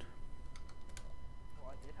sniping.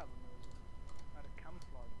 Well, I did have a Mosin. I had a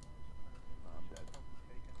camouflage Mosin. I'm Should've dead. probably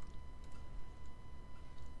taken.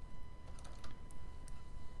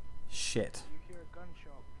 Shit. Did you hear a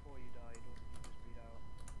gunshot before you died, or did you just bleed out?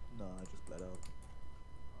 No, I just bled out.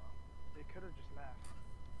 They could have just left.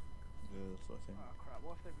 Yeah, that's what I think. Oh crap,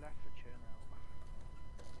 what if they've left for Chernow?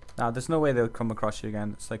 Nah, there's no way they'll come across you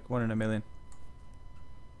again. It's like 1 in a million.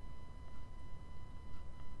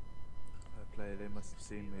 Fair play, they must have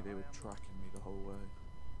seen me. They were tracking me the whole way.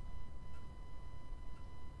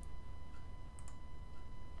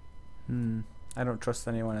 I don't trust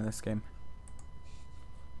anyone in this game.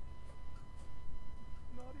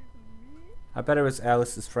 Not even me? I bet it was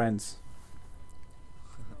Alice's friends.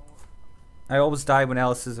 No. I always die when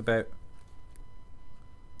Alice is about.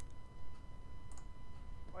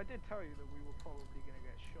 I did tell you that we were probably going to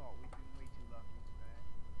get shot. We've been way too lucky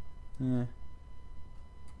today. Yeah.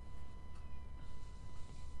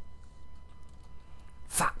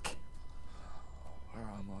 Fuck. Where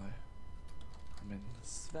am I? I'm in the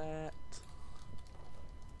sweat.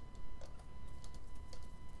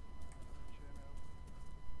 Chernow.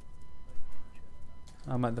 Like in Chernow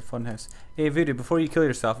now. I'm at the funhouse. Hey, Voodoo, before you kill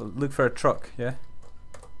yourself, look for a truck, yeah?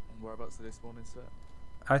 And whereabouts are they spawning sweat?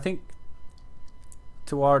 I think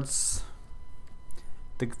towards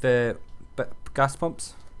the gas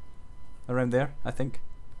pumps. Around there, I think.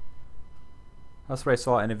 That's where I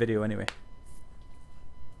saw it in a video anyway.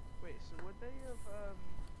 Wait, so would they have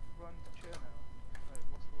run to Chernow? Like,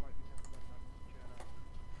 what's the likelihood of them running to Chernow?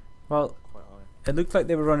 Well, Quite high. it looked like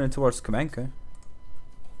they were running towards Kamenka.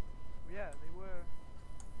 Yeah, they were.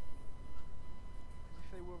 'Cause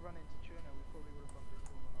if they were running to Chernow, we probably would have bumped into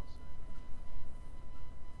them a lot sooner.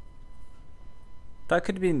 That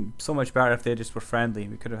could have been so much better if they just were friendly.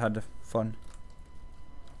 We could have had fun.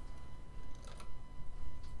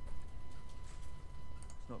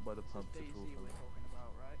 It's not by the This is pumps at DayZ all. we're fella. talking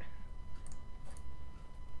about, right?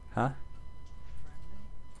 Huh? Friendly?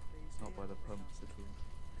 It's not by the pumps at all.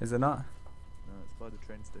 Is it not? No, it's by the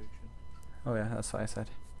train station. Oh yeah, that's what I said.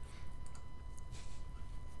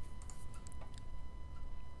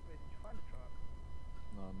 Wait, did you find a truck?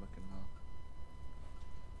 No, I'm looking now.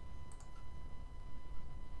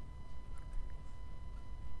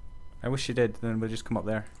 I wish you did, then we'll just come up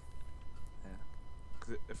there. Yeah.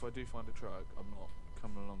 Because if I do find a truck, I'm not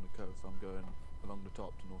coming along the coast. I'm going along the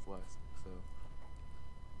top to northwest. So.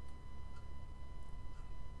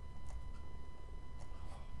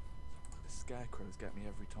 The scarecrows get me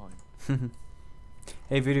every time.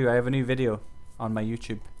 Hey Voodoo, I have a new video on my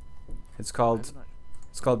YouTube. It's called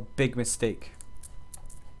Big Mistake.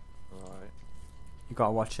 Right, You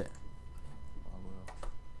gotta watch it. I will.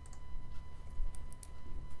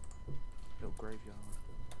 Little graveyard.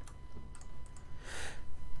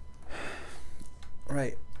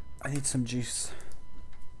 Right, I need some juice.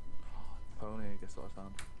 Pony, guess what I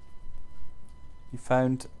found? You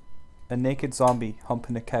found a naked zombie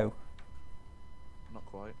humping a cow. Not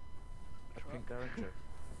quite. A pink derringer.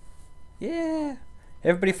 Yeah.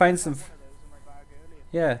 Everybody finds them.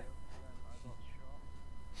 Yeah.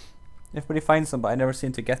 Everybody finds them, but I never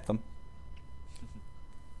seem to get them.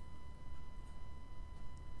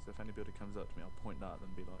 So if anybody comes up to me, I'll point that at them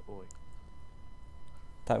and be like, "Oi."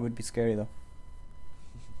 That would be scary though.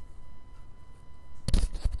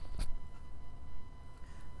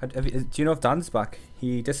 Do you know if Dan's back?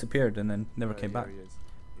 He disappeared and then never came back. He is.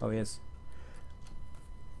 Oh, he is.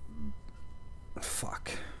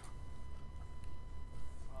 Fuck.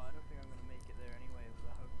 Oh, I don't think I'm gonna make it there anyway with the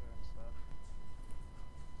hunger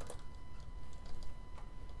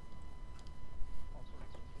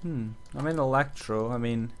and stuff. I'm in Electro. I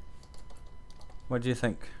mean, what do you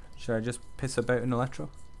think? Should I just piss about in Electro?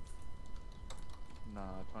 Nah,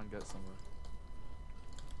 try and get somewhere.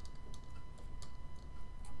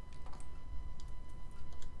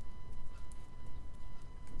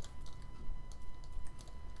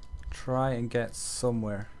 Try and get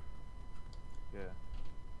somewhere. Yeah.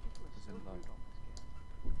 As in, like,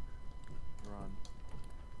 run.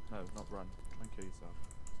 No, not run. Try and kill yourself.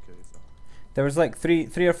 Just kill yourself. There was like three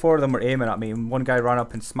or four of them were aiming at me, and one guy ran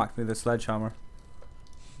up and smacked me with a sledgehammer.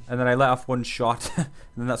 And then I let off one shot, and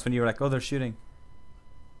then that's when you were like, "Oh, they're shooting."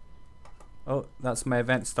 Oh, that's my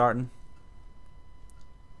event starting.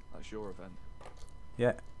 That's your event.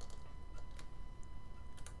 Yeah.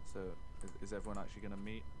 So, is everyone actually gonna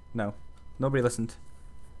meet? No, nobody listened.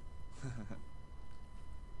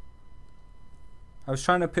 I was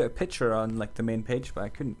trying to put a picture on like the main page, but I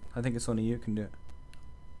couldn't. I think it's only you can do it.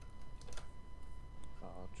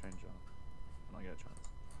 I'll change that when I get a chance.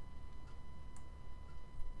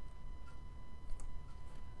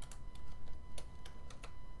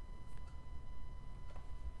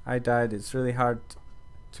 I died. It's really hard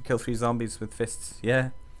to kill 3 zombies with fists. Yeah.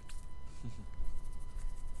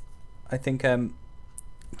 I think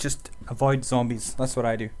just avoid zombies. That's what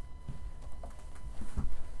I do.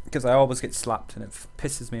 Because I always get slapped and it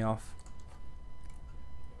pisses me off.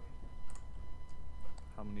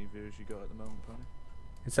 How many viewers you got at the moment, Pony?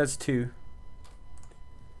 It says 2.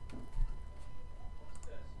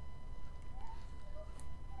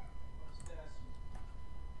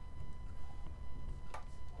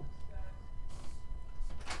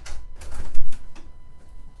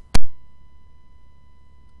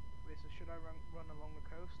 Wait, so should I run along the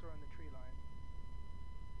coast or on the tree line?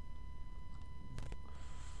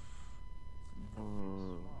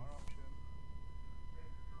 Smarter option.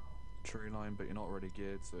 Tree line, but you're not already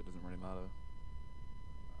geared, so it doesn't really matter.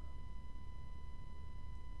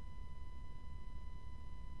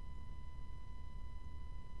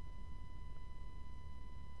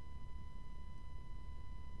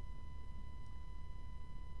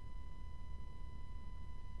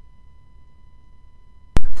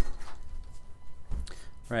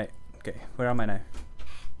 Right. Okay. Where am I now?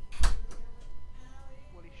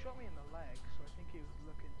 Well, he shot me in the leg, so I think he was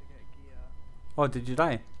looking to get gear. Oh, did you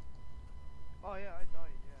die? Oh yeah, I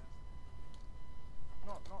died. Yeah.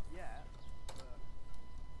 Not yet, but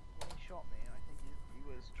when he shot me, I think he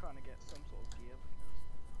was trying to get some sort of gear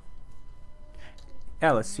because.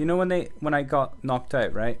 Alice, you know when I got knocked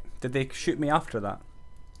out, right? Did they shoot me after that?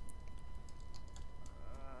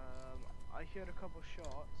 I heard a couple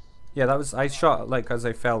shots. Yeah, that was I shot like as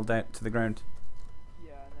I fell down to the ground.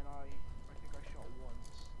 Yeah, and then I think I shot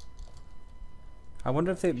once. I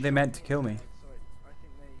wonder if they Shot meant to me in kill the me. head, so I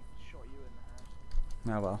think they shot you in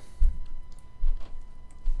the head. Oh well.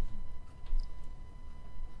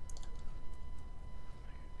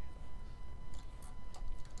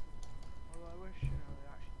 Although I wish they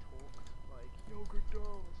actually talked, like "Yo, good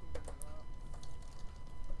dog" or something like that.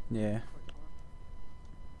 Yeah. Quite fun.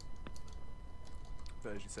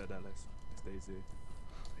 But as you said, Alice, it's Daisy.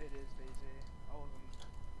 It is Daisy. I wasn't.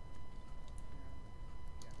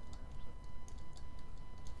 Yeah, getting my hopes up.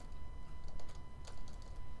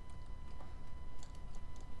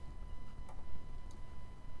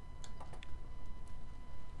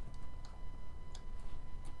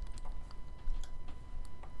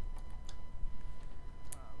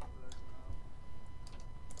 I'm uploading now.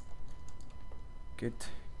 Good.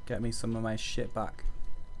 Get me some of my shit back.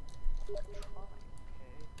 Okay.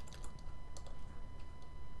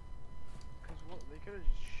 Because what? They could have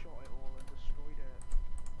just shot it all and destroyed it.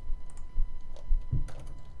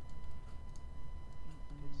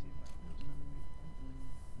 Did seem like it was gonna be.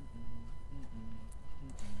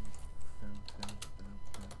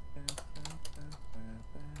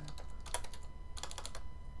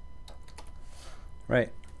 Right.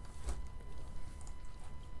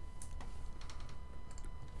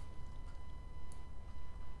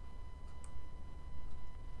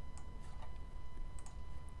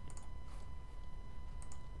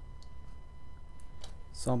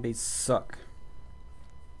 Zombies suck.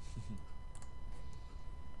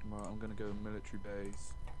 Right, I'm gonna go military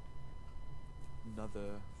base.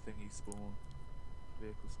 Another thingy spawn.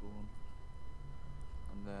 Vehicle spawn.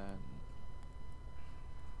 And then,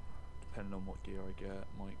 depending on what gear I get,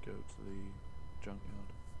 might go to the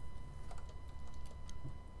junkyard.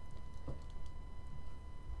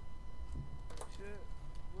 So,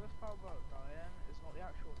 worst part about dying is not the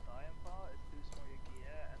actual dying part, it's losing all your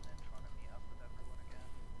gear and then trying to meet up with everyone again.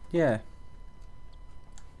 Yeah.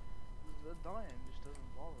 The dying just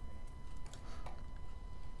doesn't bother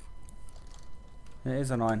me. It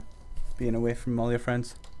is annoying being away from all your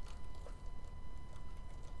friends.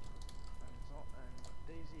 And it's not, and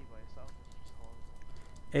DayZ by itself is just horrible.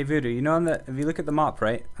 Hey Voodoo, you know if you look at the map,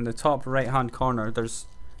 right, in the top right hand corner there's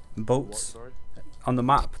What, boats. sorry? On the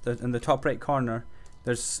map, in the top right corner,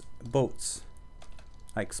 there's boats,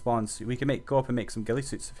 like spawns. We can go up and make some ghillie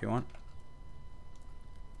suits if you want.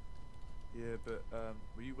 Yeah, but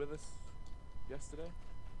were you with us yesterday?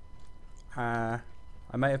 I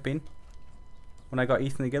might have been when I got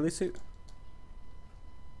Ethan the ghillie suit.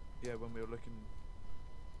 Yeah, when we were looking.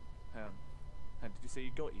 Did you say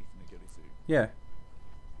you got Ethan the ghillie suit? Yeah.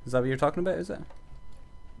 Is that what you're talking about? Is it?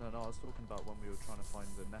 No, I was talking about when we were trying to find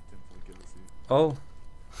the netting for the ghillie suit. Oh.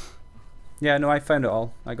 Yeah, no, I found it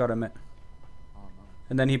all. I got him it. Oh no.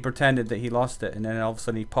 And then he pretended that he lost it, and then all of a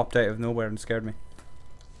sudden he popped out of nowhere and scared me.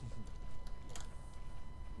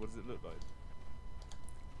 What does it look like?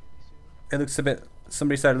 It looks a bit.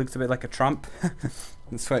 Somebody said it looks a bit like a tramp.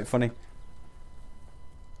 It's quite funny.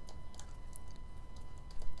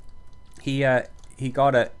 He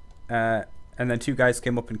got it, and then two guys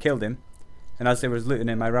came up and killed him. And as they was looting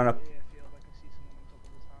him, I ran up. Yeah, I feel like I see someone on top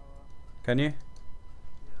of the tower. Can you? Yeah.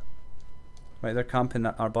 Right, they're camping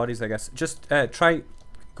our bodies, I guess. Just try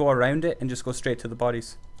go around it and just go straight to the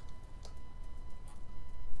bodies.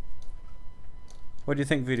 What do you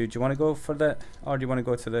think, Voodoo? Do you want to go for that, or do you want to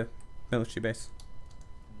go to the military base?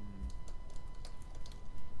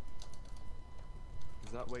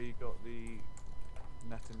 Is that where you got the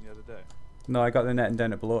netting the other day? No, I got the netting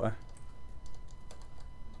down at Balota.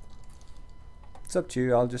 It's up to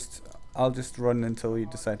you. I'll just run until you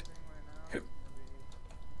decide.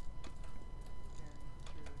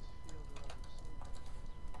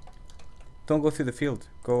 Don't go through the field.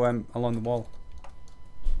 Go along the wall.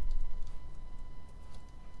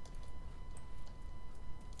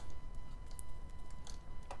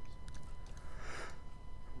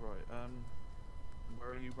 Right. Where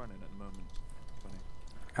are you running at the moment, Bunny?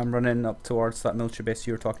 I'm running up towards that military base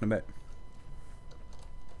you were talking about.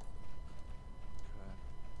 Okay.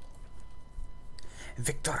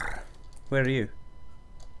 Victor, where are you?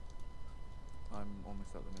 I'm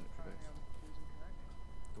almost at the military base.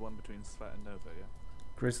 The one between Svet and Nova, yeah?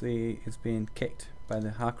 Grizzly is being kicked by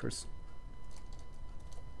the hackers.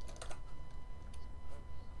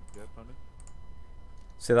 Yeah, Bunny?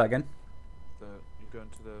 Say that again. You're going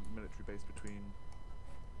to the military base between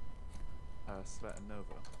Svet and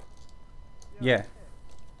Nova? Yeah.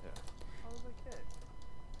 Yeah. How was I kicked?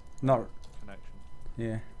 Not. Connection.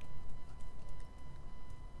 Yeah.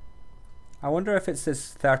 I wonder if it's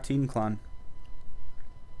this 13 clan.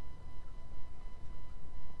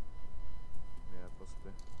 Yeah,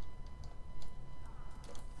 possibly.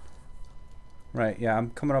 Right, yeah, I'm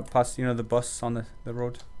coming up past, the bus on the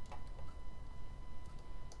road.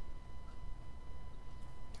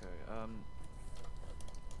 Okay,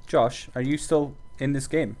 Josh, are you still in this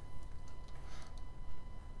game?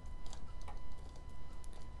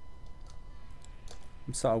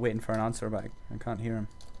 I'm sort of waiting for an answer, but I can't hear him.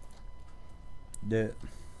 Duh.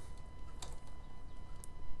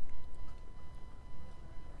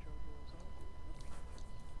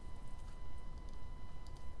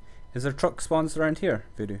 Is there truck spawns around here,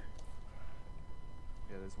 Voodoo?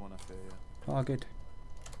 yeah, there's one up here, yeah. Oh, good.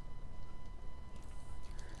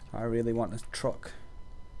 I really want a truck.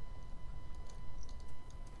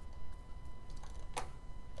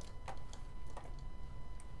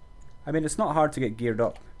 I mean, it's not hard to get geared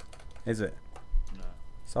up, is it? No.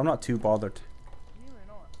 So I'm not too bothered. You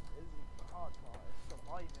know what isn't the hard part, it's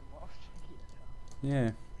surviving whilst you get it.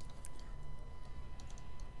 Yeah.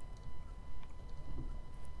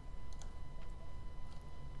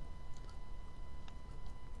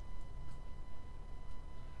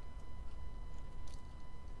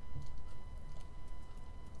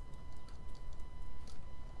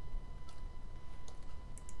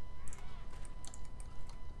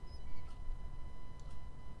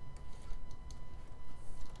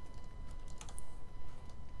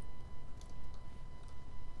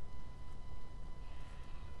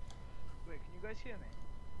 guys hear me?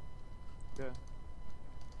 Yeah.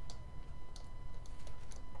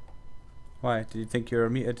 Why? Did you think you were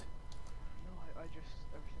muted? No, I just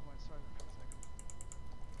everything went silent for a second.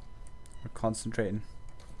 We're concentrating.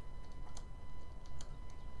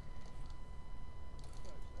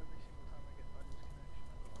 Guys, every single time I lose connection, I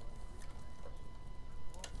gotta like reconnect.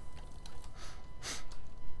 What?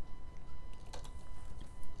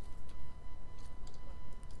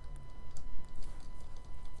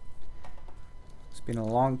 It's been a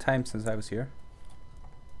long time since I was here.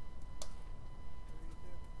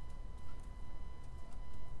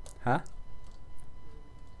 Huh?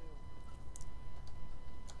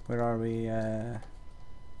 Where are we?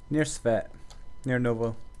 Near Svet. Near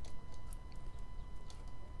Novo.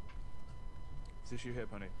 Is this you here,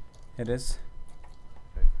 Pony? It is.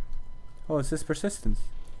 Okay. Oh, is this persistence?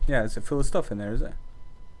 Yeah, is it full of stuff in there, is it?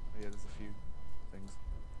 Oh, yeah, there's a few things.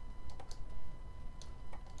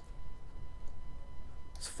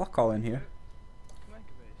 There's fuck all in here.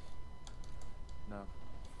 Commander base. No.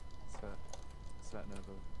 Svet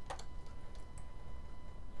Novo.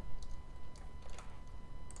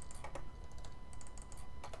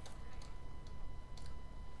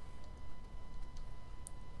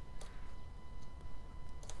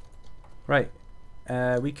 Right.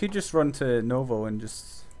 We could just run to Novo and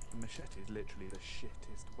just... The machete is literally the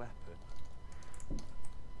shittest weapon.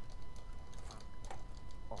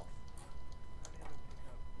 Fuck off. I never pick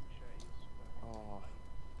up machetes. Oh.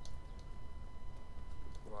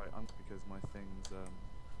 Right, I'm because my thing's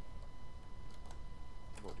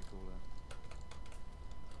what do you call it?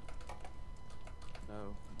 No,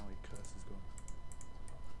 my curse is gone.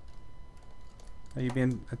 Are you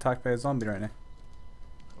being attacked by a zombie right now?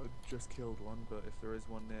 I just killed one, but if there is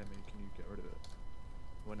one near me, can you get rid of it?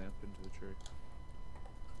 Went up into the tree.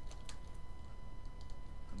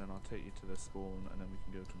 And then I'll take you to the spawn, and then we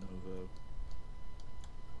can go to Novo.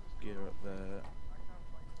 Gear up there. I can't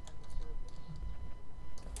find any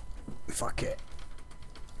service. Fuck it.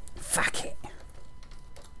 Fuck it.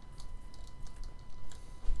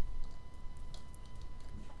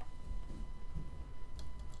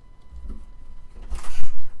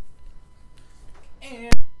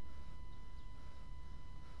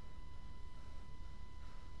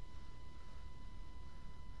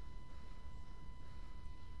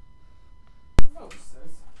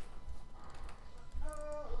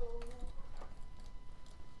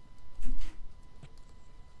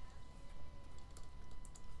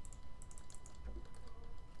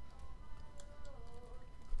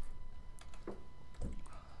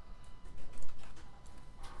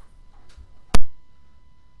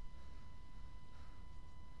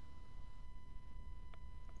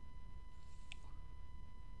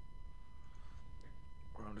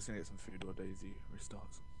 Right, I'm just gonna get some food while Daisy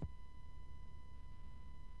restarts.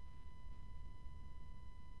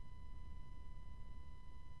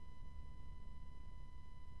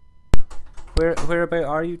 Where about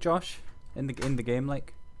are you, Josh? In the game,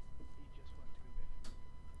 like? He just went to a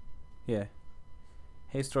bit. Yeah.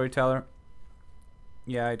 Hey, storyteller.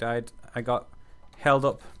 Yeah, I died. I got held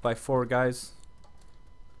up by 4 guys.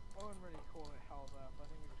 I wouldn't really call it held up. I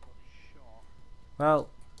think we just got shot. Well,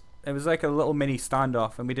 it was like a little mini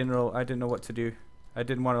standoff, and I didn't know what to do. I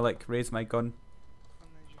didn't want to like raise my gun.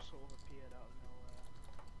 And they just sort of appeared out of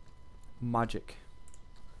nowhere. Magic.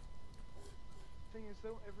 Thing is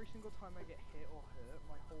though, every single time I get hit or hurt,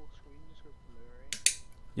 my whole screen just goes blurry.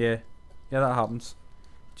 Yeah. Yeah, that happens.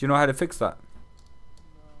 Do you know how to fix that?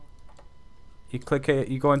 No. You click it,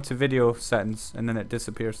 you go into video settings, and then it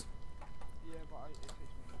disappears. Yeah, but it takes me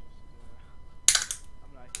just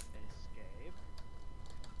I'm like, escape.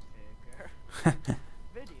 Figure.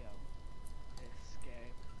 Video.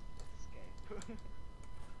 Escape.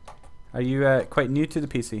 Are you quite new to the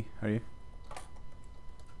PC? Are you?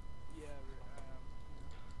 Yeah,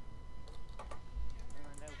 and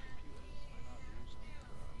I know computers, I know how to use them,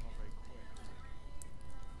 but I'm not very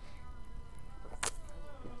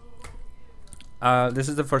quick. This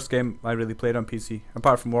is the first game I really played on PC,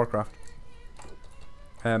 apart from Warcraft.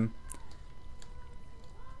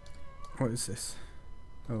 What is this?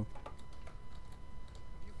 Oh, Have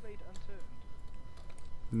you played Unturned?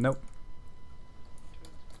 nope.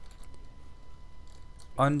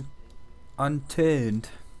 Unturned. Unturned.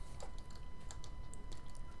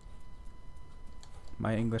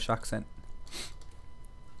 My English accent.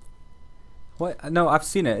 What? No, I've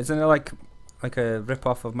seen it. Isn't it like a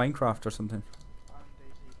rip-off of Minecraft or something? And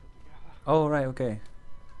Daisy put together. Oh, right, okay.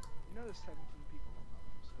 You know there's 17 people on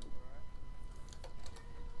that server, right?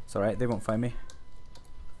 It's alright, they won't find me.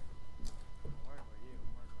 Don't worry about you,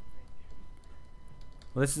 I'm working on me.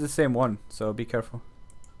 Well, this is the same one, so be careful.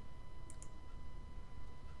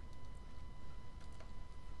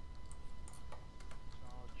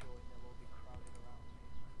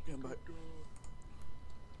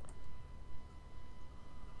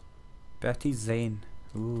 Betty Zane.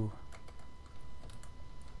 Ooh.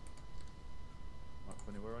 Mark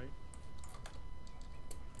 20, where are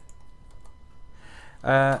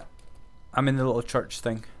you? I'm in the little church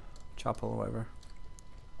thing. Chapel or whatever.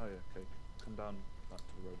 Oh yeah, okay. Come down back to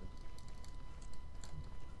the road then.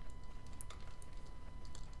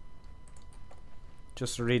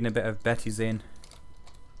 Just reading a bit of Betty Zane.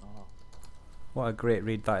 Oh, What a great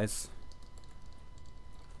read that is.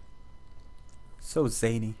 So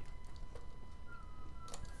zany.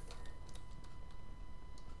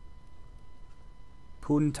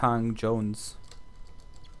 Poontang Jones.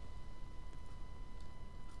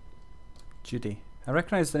 Judy. I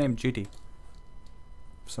recognise the name Judy.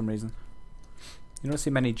 For some reason. You don't see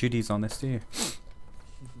many Judys on this, do you?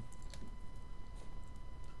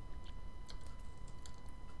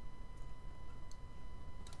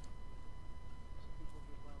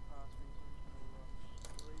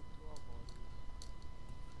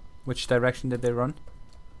 Which direction did they run?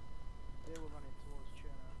 They were running towards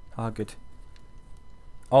China. Ah, good.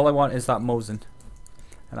 All I want is that Mosin.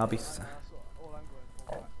 And I'll be... That's all I'm going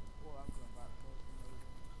for. All I'm going back for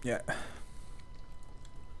is the Mosin. Yeah.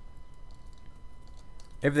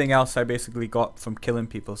 Everything else I basically got from killing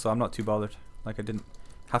people, so I'm not too bothered. Like, I didn't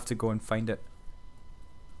have to go and find it. I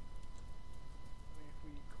mean, if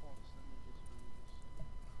we constantly just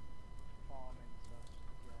farming stuff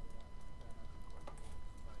together, then I think quite cool.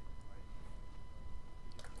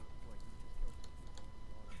 Like, you just kill some people and you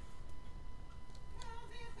got it.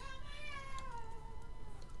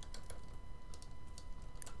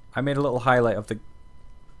 I made a little highlight of the...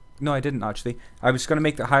 No, I didn't actually. I was gonna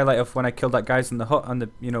make the highlight of when I killed that guys in the hut on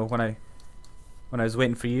the, you know, when I was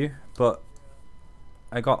waiting for you, but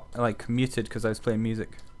I got like muted because I was playing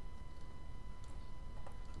music.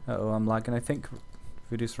 Uh oh, I'm lagging. I think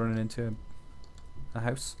Voodoo's running into a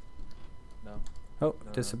house. no. Oh,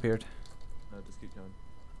 No. disappeared. No, just keep going.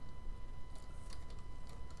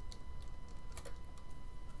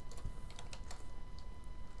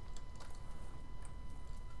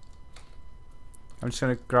 I'm just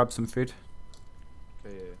gonna grab some food.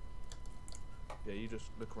 Okay, yeah. Yeah, you just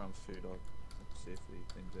look around for food. I'll see if the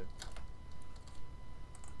thing's there.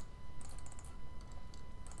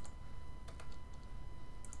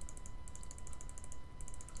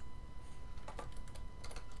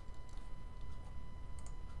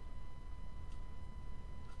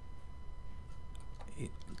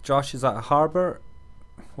 Josh is at a harbour.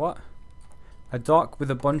 What? A dock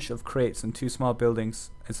with a bunch of crates and two small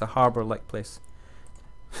buildings. It's a harbour-like place.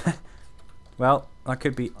 Well, that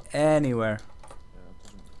could be anywhere. Yeah, it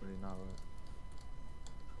doesn't really narrow it.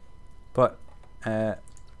 But,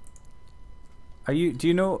 are you? Do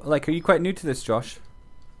you know? Like, are you quite new to this, Josh?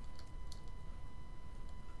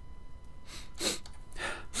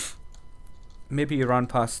 Maybe you ran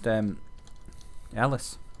past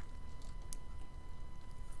Alice.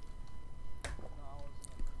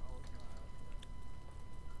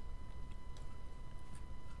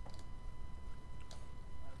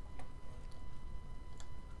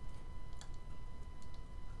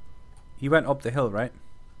 You went up the hill, right?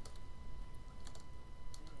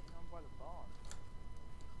 I'm by the barn.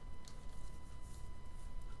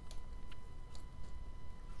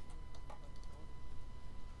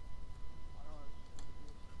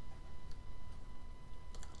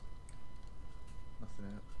 Nothing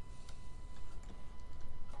in it.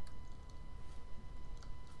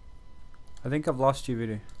 I think I've lost you,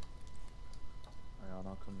 Voodoo. Hang on,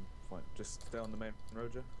 I'll come find. Just stay on the main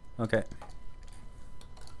road, yeah? Okay.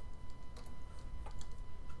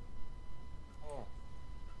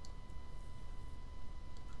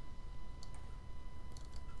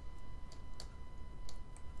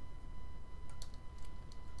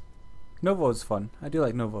 Novo is fun. I do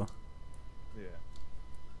like Novo. Yeah.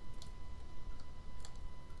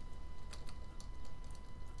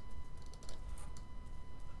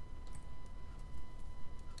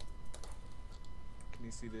 Can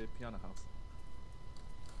you see the piano house?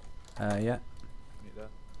 Yeah. Meet there.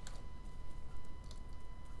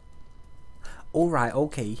 Alright,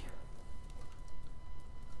 okay.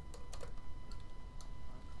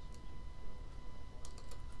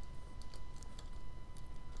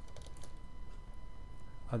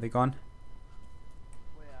 Are they gone?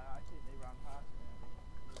 Well, yeah, I think they ran past me.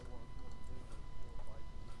 I think there was more to do, like 4 or 5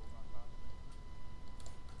 people ran past me.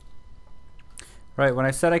 Right, when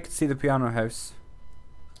I said I could see the piano house,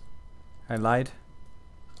 I lied.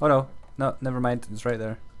 Oh no, no, never mind, it's right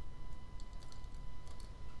there.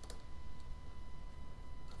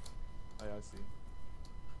 Oh, yeah, I see.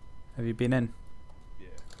 Have you been in? Yeah.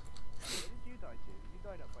 Where did you die to? You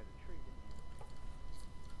died up by the tree,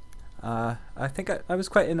 didn't I think I was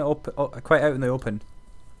quite in the open, quite out in the open.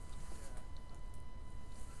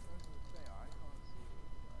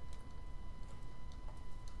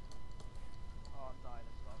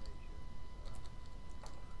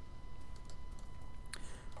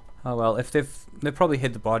 Oh well, if they've probably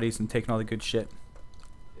hid the bodies and taken all the good shit.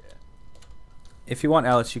 Yeah. If you want,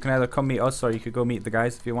 Alice, you can either come meet us or you could go meet the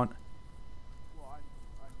guys if you want. Well, I'm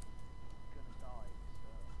gonna die, so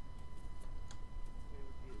where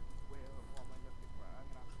would be what am I looking for? I'm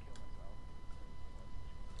gonna have to kill myself. Because otherwise I'm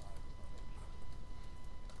just gonna die of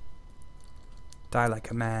starvation. Die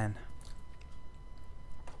like a man.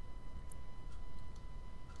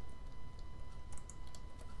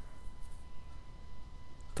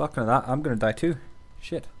 Talking of that, I'm gonna die too.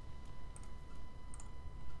 Shit.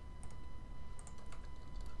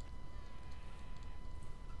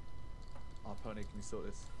 Oh, Pony, can you sort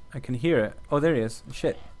this? I can hear it. Oh, there he is.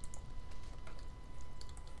 Shit.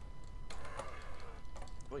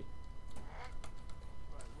 Wait.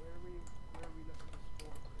 Right, where are we looking to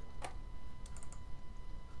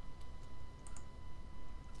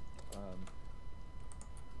spawn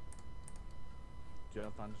Do you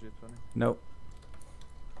have bandages, Pony? Nope.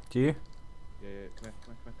 Do you? Yeah, yeah. Come here,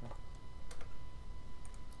 come here, come here, come here.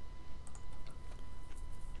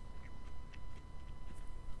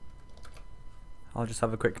 I'll just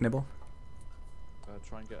have a quick nibble.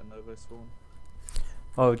 Try and get a Novo spawn.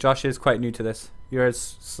 Oh, Josh is quite new to this. You're a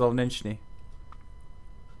Slovenchny.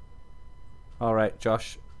 Alright,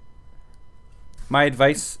 Josh. My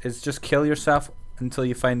advice is just kill yourself until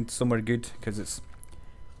you find somewhere good, because it's...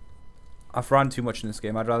 I've run too much in this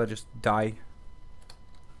game. I'd rather just die.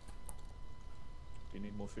 Do you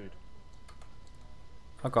need more food?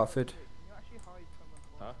 I've got food. Can you actually hide someone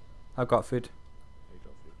for Huh? I've got food. Yeah, you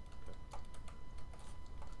got food. Okay.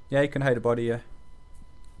 Yeah, you can hide a body, yeah.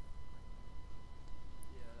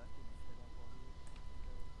 Yeah, that didn't fit our bodies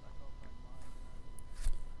because I can't find mine and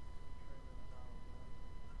I'm trailing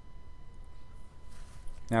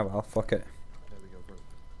it out. Yeah, well, fuck it. There we go, bro.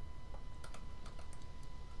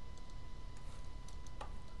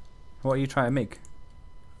 What are you trying to make?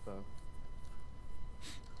 So,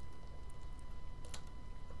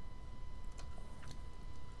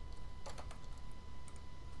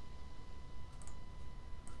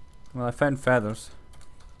 Well, I found feathers.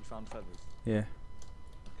 you found feathers? Yeah. Okay,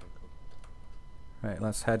 cool. Right,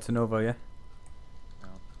 let's head to Nova, yeah? Now,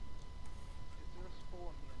 Is there a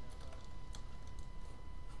spawn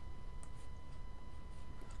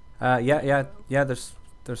here now? Yeah, there's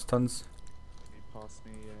tons. can you pass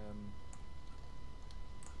me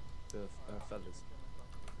the feathers?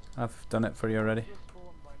 I've done it for you already. Is there a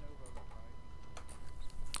spawn by Nova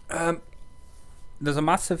look like? There's a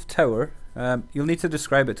massive tower. You'll need to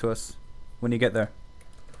describe it to us when you get there.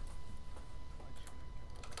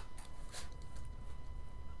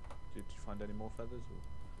 Did you find any more feathers? Or?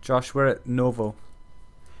 Josh, we're at Novo.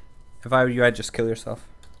 If I were you, I'd just kill yourself.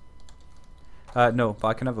 No, but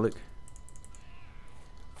I can have a look.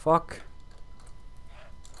 Fuck.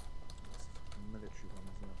 It's a military one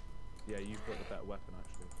as well. Yeah, you've got the better weapon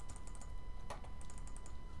actually.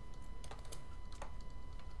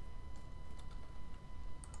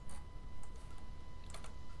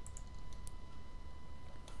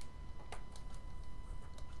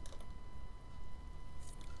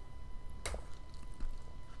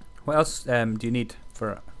 What else do you need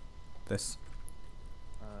for this?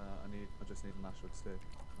 I just need an ashwood stick.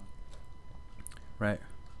 Right.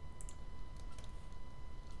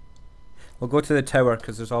 We'll go to the tower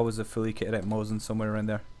because there's always a fully kitted out Mosin somewhere around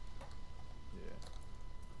there. Yeah.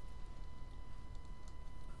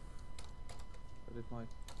 Where did my... Oh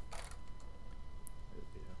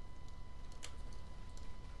dear.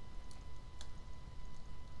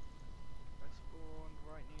 I spawned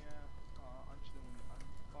right near, I'm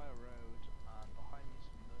by a road and behind me is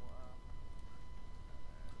some water.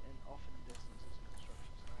 And off in the distance is a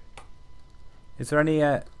construction site. Is there any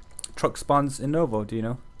truck spawns in Novo, do you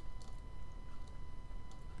know?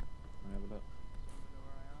 Let me have a look. Someone know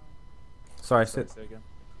where I am? Sorry, Say sit. again.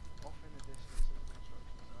 Off in the distance is a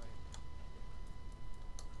construction site.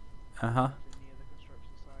 Uh-huh. Is it near the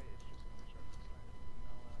construction site? It's just a construction site in the middle of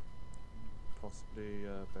nowhere. Possibly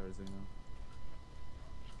Berezino.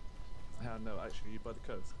 No, actually, you by the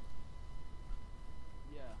coast?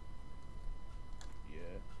 Yeah.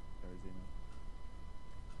 Yeah, Berezino.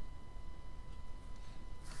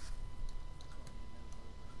 It's not near Nova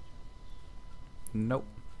by any chance. Nope.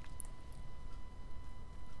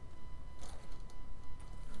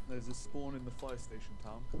 There's a spawn in the fire station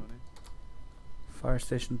town, Tony. Fire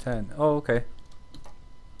station 10. Oh, okay.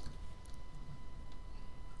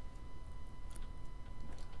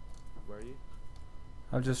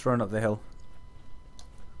 I'll just run up the hill.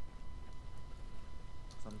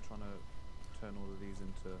 So I'm trying to turn all of these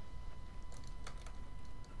into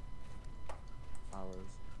arrows.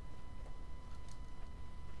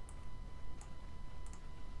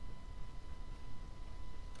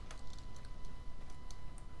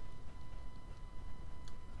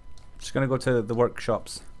 Just gonna go to the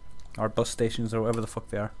workshops, or bus stations, or whatever the fuck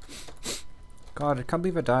they are. God, I can't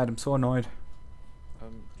believe I died. I'm so annoyed. Do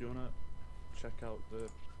you wanna check out the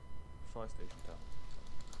fire station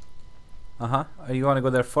town? Are you wanna go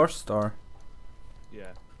there first, or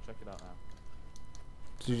Yeah, check it out now.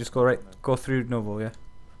 did you just go go through Novo? Yeah.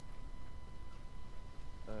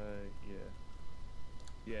 Yeah.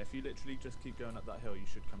 Yeah, if you literally just keep going up that hill, you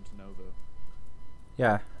should come to Novo.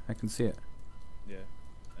 Yeah, I can see it. Yeah.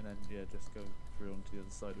 And then, yeah, just go through onto the other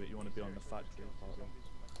side of it. You want to be on the factory part of it.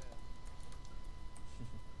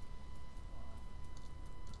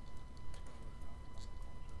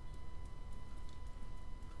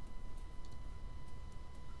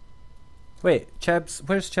 Wait, Chebs,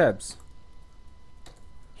 where's Chebs?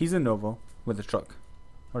 He's in Novo with the truck.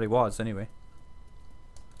 Or he was, anyway.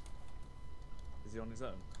 Is he on his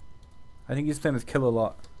own? I think he's playing with Kill a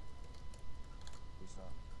lot. Who's that?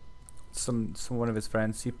 Some one of his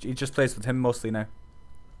friends. He just plays with him mostly now.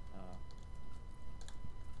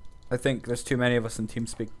 I think there's too many of us in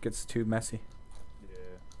TeamSpeak. It gets too messy. Yeah.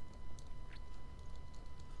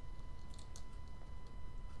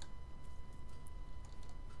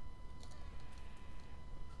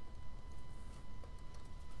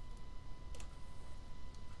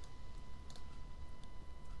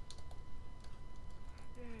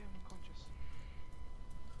 Yeah, I'm unconscious.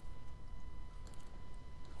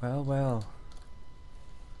 Well, well.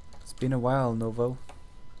 It's been a while, Novo. We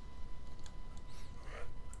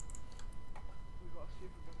gotta see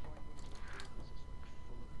if we can find one of those vehicles that's like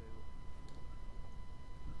full of loot.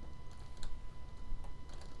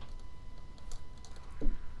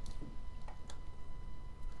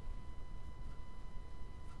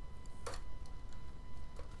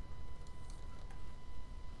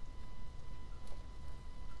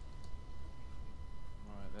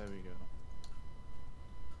 Alright, there we go.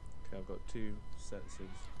 Okay, I've got 2 sets of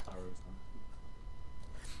arrows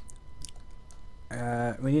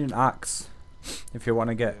now. We need an axe if you want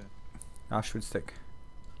to get Yeah. Ashwood stick.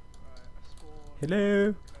 Right, I spawned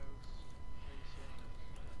Hello. close, facing hills.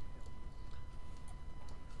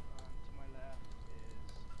 And to my left is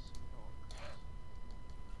some dogs.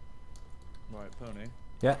 Right, Pony.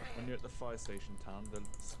 Yeah. When you're at the fire station town, the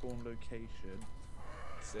spawn location,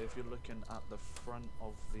 so if you're looking at the front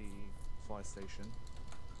of the fire station,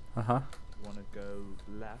 you want to go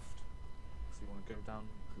left. So you want to go down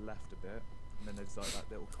left a bit, and then there's like that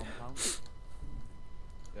little compound.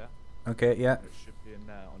 Yeah? Okay, yeah. It should be in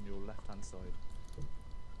there on your left hand side.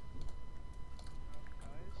 Guys, I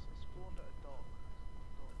spawned at a dock.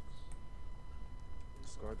 Docks. There's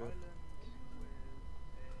Describe an it. island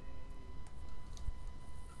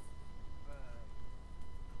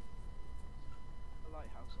with a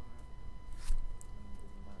lighthouse on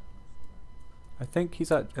it. I think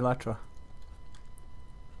he's at Electra.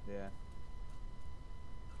 Yeah.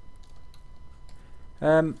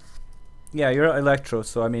 Yeah, you're at Electro,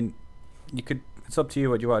 so I mean, you could. It's up to you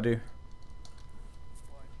what you want to do.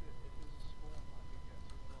 Well, if there's a spawn, I can get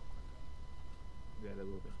to it a lot quicker. Yeah, there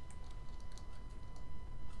will be.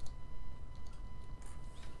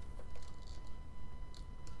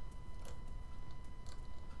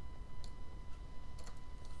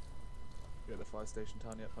 You at the fire station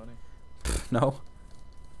town yet, Pony? No.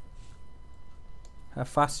 How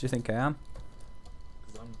fast do you think I am?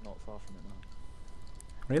 Because I'm not far from it now.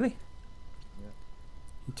 Really? Yeah.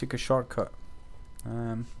 You took a shortcut.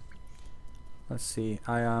 Let's see.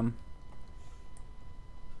 I'll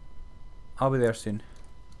be there soon.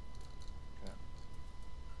 Okay.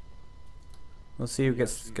 We'll see who You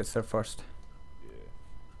gets actually- there first. Yeah.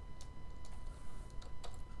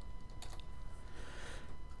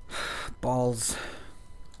 Balls.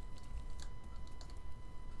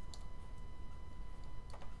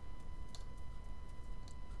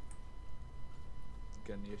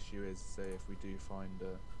 Again, the issue is, say, if we do find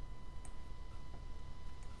a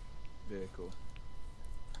vehicle.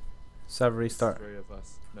 Server There's restart. 3 of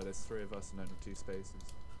us. No, there's 3 of us and only 2 spaces.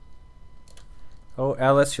 Oh,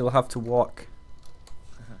 Ellis, you'll have to walk.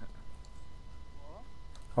 What?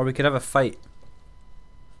 Or we could have a fight.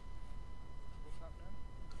 What's happening?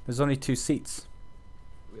 There's only 2 seats.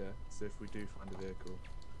 Yeah, so if we do find a vehicle. Oh,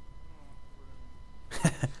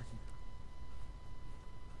 brilliant.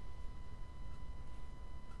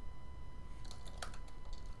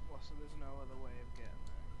 Well, so there's no other way of getting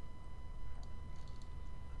there.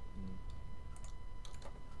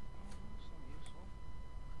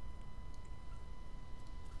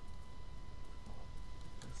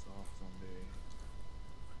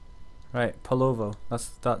 Right, Palovo.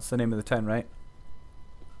 That's the name of the town, right?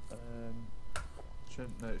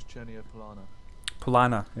 No, it's Chernia Polana.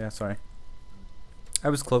 Polana. Yeah, sorry. I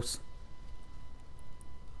was close.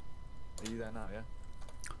 Are you there now? Yeah.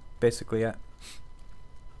 Basically, yeah.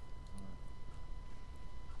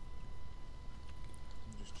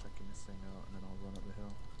 I'm just checking this thing out, and then I'll run up the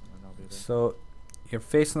hill, and then I'll be there. So, you're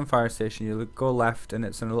facing the fire station. You go left, and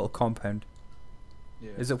it's in a little compound.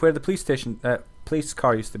 Yeah. Is it where the police station, police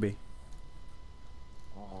car used to be?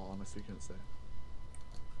 Oh, honestly, couldn't say.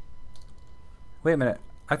 Wait a minute.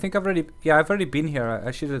 I think I've already been here. I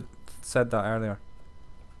should have said that earlier.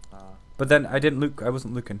 But then I didn't look. I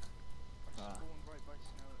wasn't looking. Spawned right by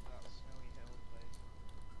that snowy hill place.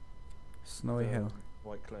 Snowy Hill.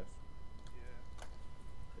 White Cliff. Yeah.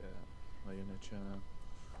 Yeah. Are you in a Chernia?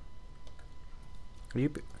 Are you?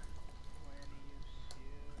 Am I any use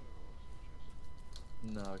here, or is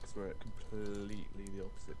it just... No, because we're at completely the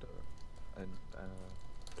opposite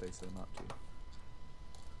place of the map to you.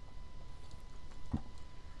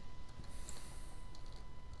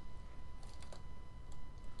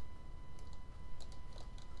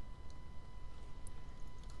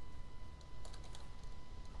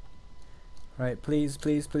 Right, please,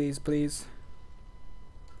 please, please, please.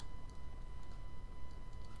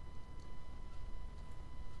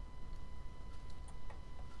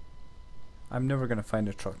 I'm never gonna find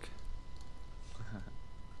a truck.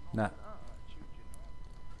 Nah.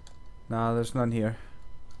 Nah, there's none here.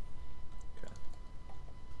 Okay.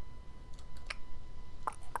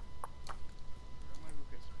 I might go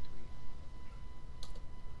get some to eat.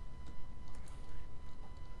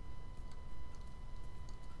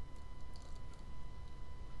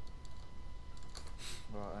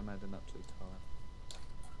 Right, I'm heading up to the tower.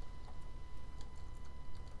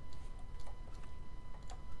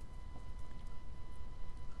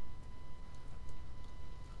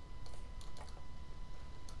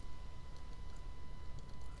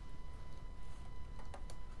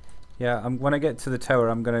 Yeah, when I get to the tower,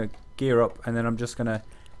 I'm gonna gear up, and then I'm just gonna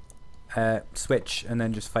switch, and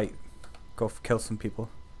then just fight, kill some people.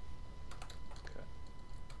 Okay.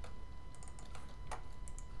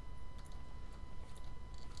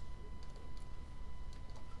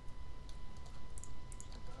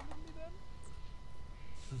 Abandon me then?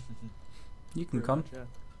 You can Pretty come. much, yeah.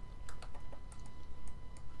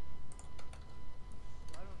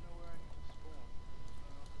 I don't know where I need to spawn.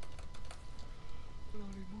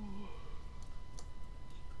 Bloody more.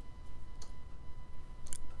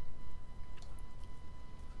 What's gonna be on the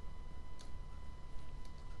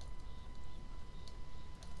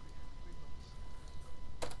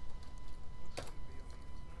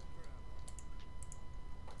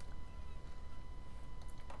internet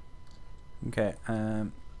forever? Okay,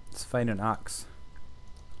 let's find an axe.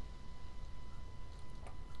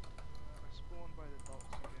 I spawned by the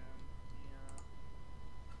docks again.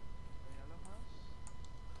 The yellow house?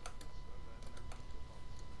 So then there's multiple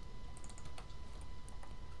docks.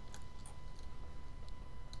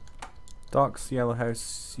 Docks, Yellow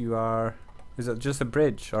House, you are... Is it just a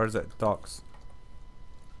bridge, or is it docks?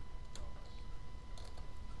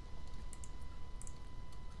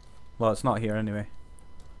 Well, it's not here anyway.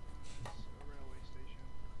 It's a railway station.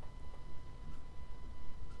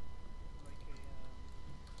 Like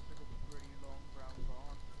a pretty long brown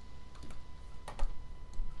barn.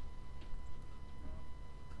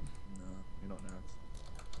 No? No, you're not nerds.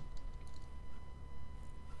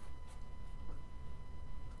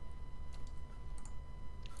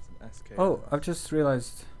 It's an SK. Oh, I've just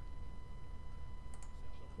realised...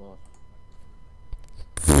 What?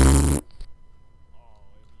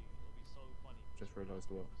 Just realised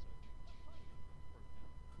what?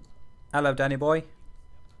 Hello, Danny boy. I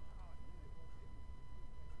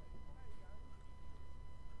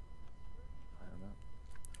don't know.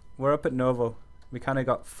 We're up at Novo. We kind of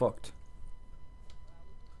got fucked.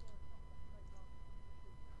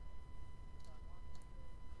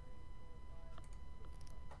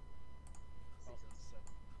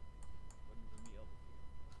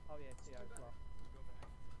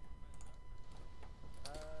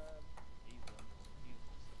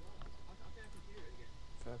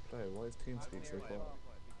 Fair play, why is TeamSpeak so quiet?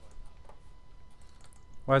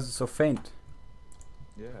 Why is it so faint?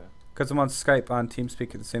 Yeah. Because I'm on Skype and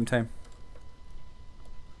TeamSpeak at the same time.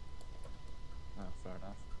 Ah, fair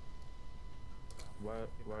enough.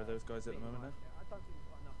 Where are those guys at the moment then?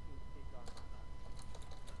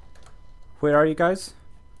 Where are you guys?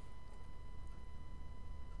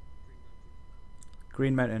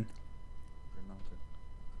 Green Mountain. Green Mountain.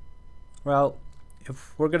 Well,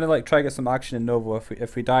 if we're gonna like try to get some action in Novo,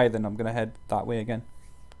 if we die, then I'm gonna head that way again.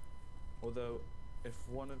 Although, if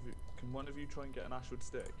one of you can one of you try and get an ashwood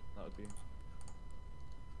stick? That would be. Yeah,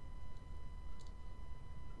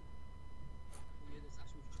 there's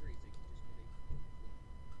actual trees that you can just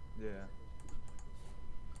really. Yeah.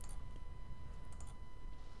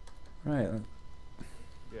 Right.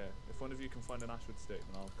 Yeah. If one of you can find an ashwood stick,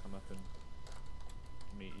 then I'll come up and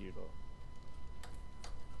meet you lot.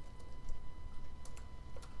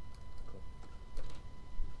 Cool.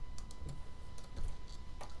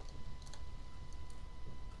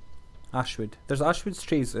 Ashwood. There's Ashwood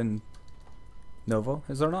trees in Novo,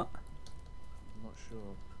 is there not? I'm not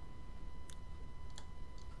sure.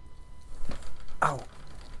 Ow!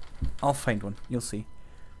 I'll find one. You'll see.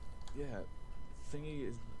 Yeah. Thingy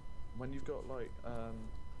is when you've got like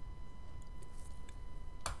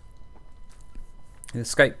The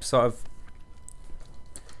Skype sort of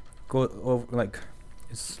go over, like,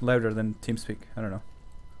 it's louder than TeamSpeak. I don't know.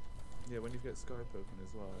 yeah, when you get Skype open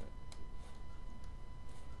as well.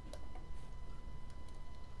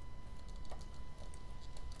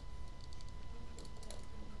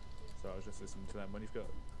 So I was just listening to them. When you've got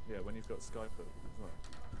Skype open as well.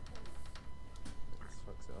 It just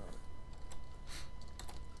fucks it up.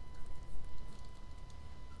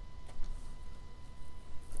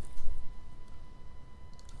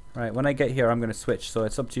 Right, when I get here, I'm going to switch, so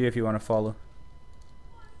it's up to you if you want to follow.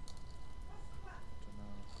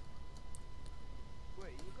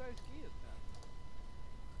 Wait, you guys geared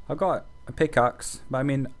now? I got a pickaxe, but I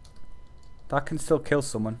mean, that can still kill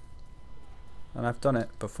someone. And I've done it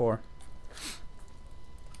before.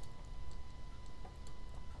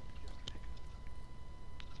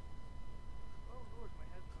 Oh lord, my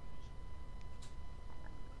headphones.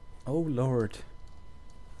 Oh lord.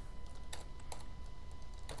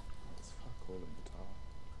 It's fuck all in the tower.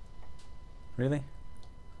 Really? Yeah.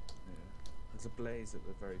 There's a blaze at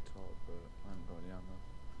the very top, but I haven't got any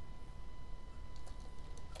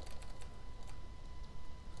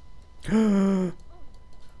ammo.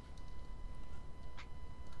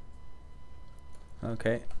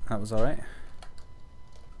 Okay, that was alright.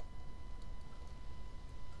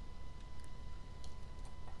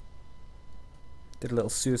 Did a little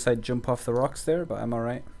suicide jump off the rocks there, but I'm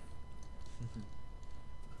alright.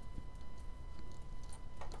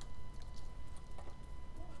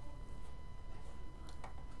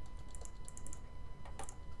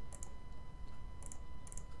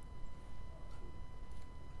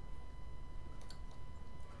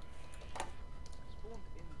 Spawned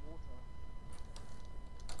in water.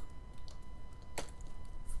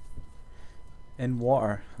 In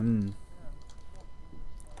water. Hmm.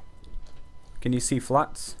 Can you see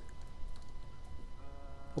flats?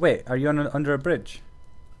 Wait, are you on under a bridge?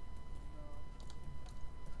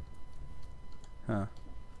 No. Huh.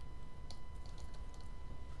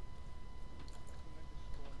 When I just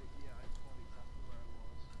spawned it, yeah, I spawned exactly where I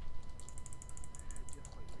was. It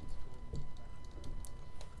just like respawned me exactly where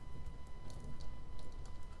I was.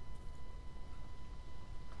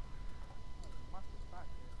 Oh, there's a massive back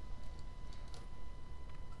here.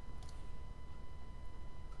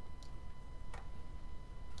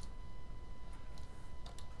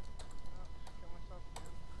 No, just kill myself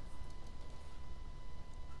again.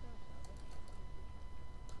 Yeah, sadly.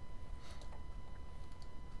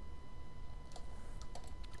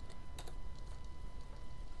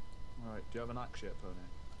 Alright, do you have an axe yet, Pony?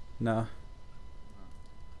 No. No.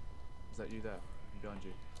 Is that you there? Behind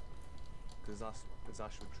you? Because there's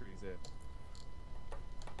ashwood trees here.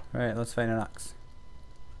 Right, let's find an axe.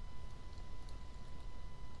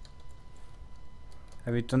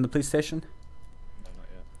 Have you done the police station? No, not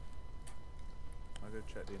yet. I'll go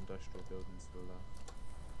check the industrial buildings for that.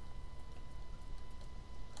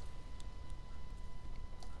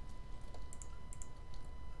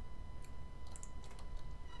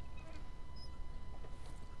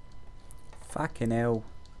 Fucking hell.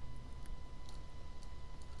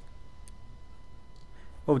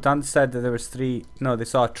 Oh, Dan said that there was 3. No, they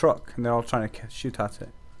saw a truck and they're all trying to shoot at it.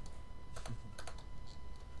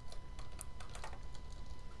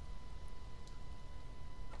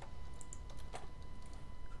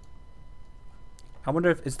 I wonder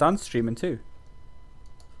if it's Dan streaming too.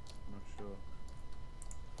 I'm not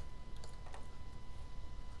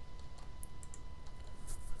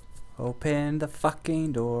sure. Open the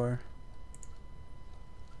fucking door.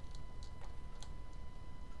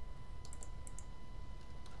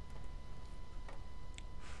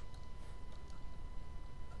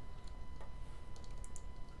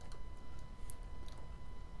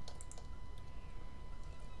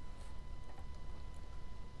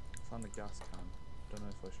 Found a gas can. Don't know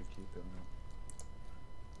if I should keep it or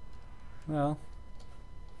not. Well,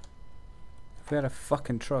 if we had a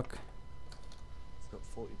fucking truck.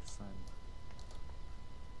 40%.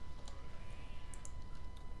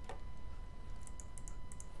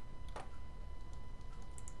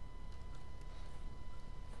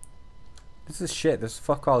 This is shit. There's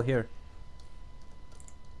fuck all here.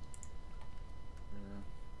 Yeah.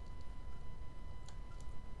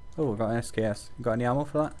 Oh, we got an SKS. You got any ammo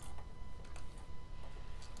for that?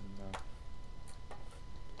 No.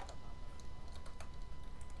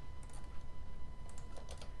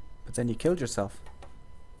 But then you killed yourself.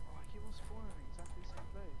 Oh, I keep on spawning in exactly the same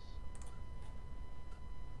place.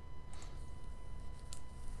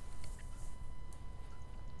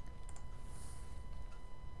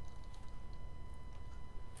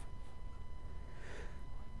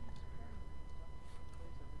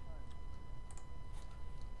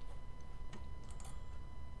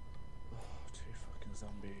 Oh, two fucking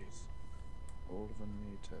zombies. All of them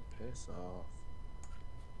need to piss off.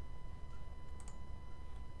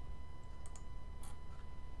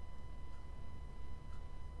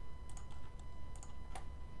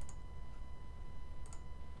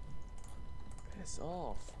 Piss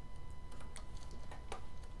off.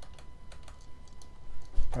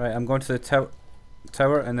 Right, I'm going to the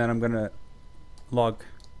tower and then I'm gonna log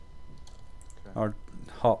Okay. or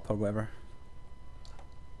hop or whatever.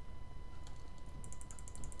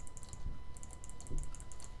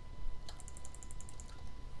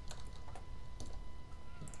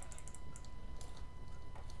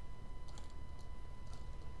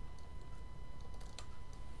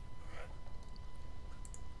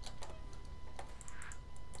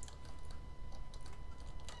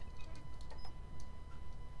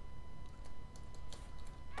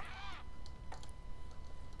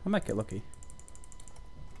 I might get lucky.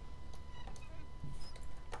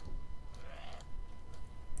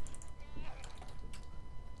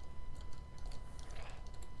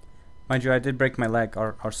 Mind you, I did break my leg,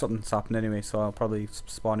 or something's happened anyway, so I'll probably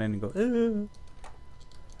spawn in and go, "Ugh."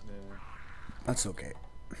 Yeah. That's okay.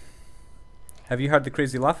 Have you heard the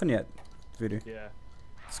crazy laughing yet, Voodoo? Yeah.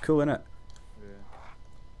 It's cool, innit? Yeah.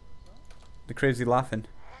 The crazy laughing.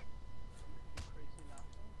 Crazy laughter.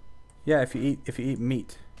 Yeah, if you eat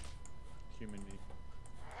meat. Human meat.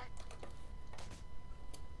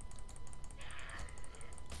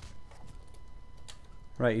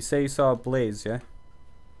 Right, you say you saw a blaze, yeah?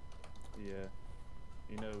 Yeah.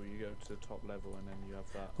 You know, you go to the top level and then you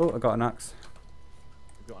have that. Oh, I got an axe.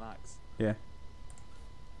 You've got an axe. Yeah.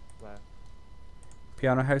 Where?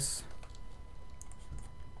 Piano house.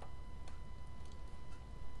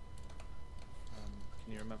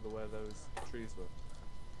 Can you remember where those trees were?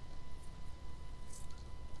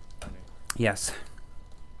 Any? Yes.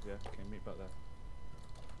 Yeah, okay, meet back there.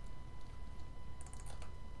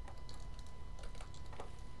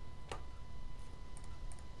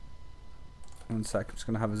 One sec, I'm just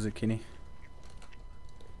gonna have a zucchini.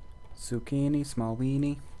 Zucchini, small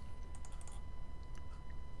weenie.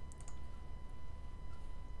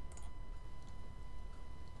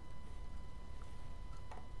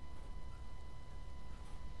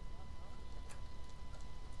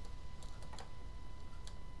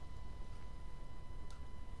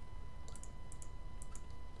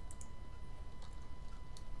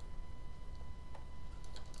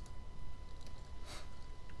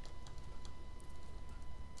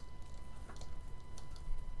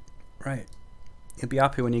 Right. You'll be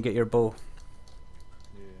happy when you get your bow.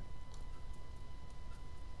 Yeah.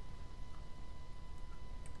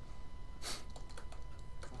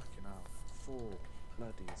 Fucking hell. 4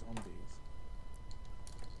 bloody zombies.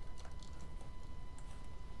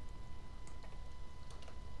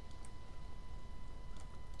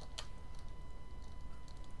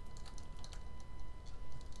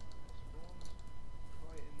 Spawned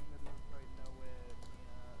right in the middle of right nowhere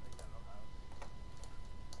near a yellow house.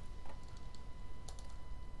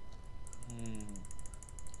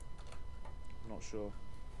 Not sure.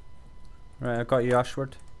 Right, I got you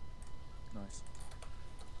Ashward. Nice.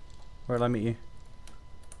 Where'll I meet you?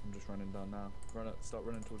 I'm just running down now. Start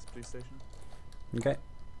running towards the police station. Okay.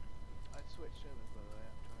 I'd switch servers by the way,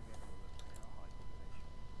 I'm trying to get all the high population.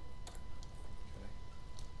 Okay.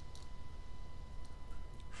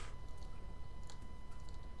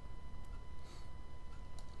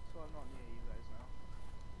 So I'm not near you guys now.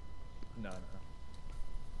 No, no, no.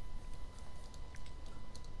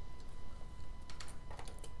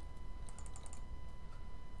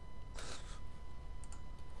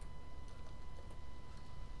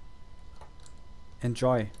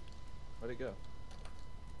 Enjoy. Where'd it go?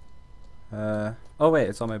 Oh wait,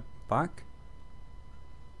 it's on my back?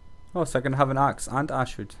 Oh, so I can have an axe and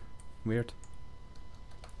Ashwood. Weird.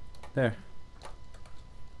 There.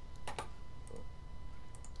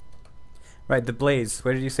 Right, the blaze.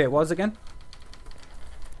 Where did you say it was again?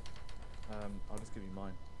 I'll just give you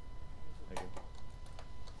mine. There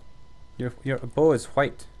you Your bow is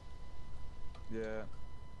white. go. Yeah.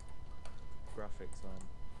 Graphics or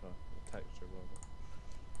the texture rather.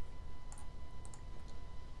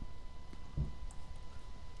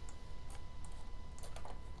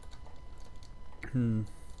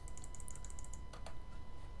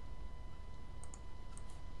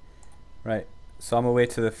 Right. So I'm away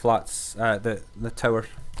to the flats, the tower. Okay.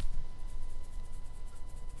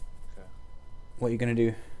 What are you gonna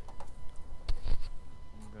do?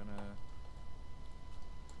 I'm gonna.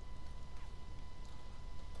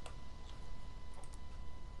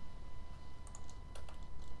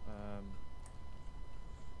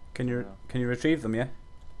 Can you retrieve them? Yeah.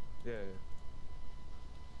 Yeah.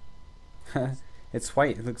 It's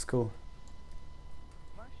white. It looks cool.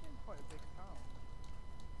 I'm actually in quite a big town.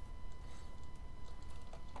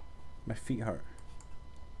 My feet hurt.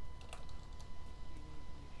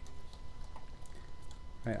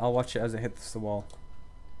 Right, I'll watch it as it hits the wall.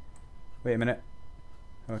 Wait a minute.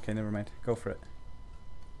 Okay, never mind. Go for it.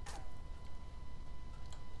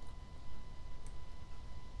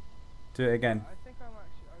 Do it again. I think I'm in a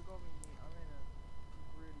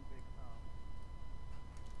really big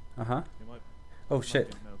town. Uh-huh. You might. Oh might shit.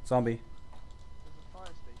 get milk. Zombie. There's a fire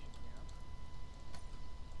station here.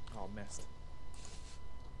 Oh, missed.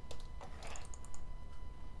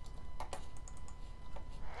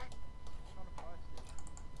 Found a fire station.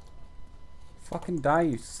 Fucking die,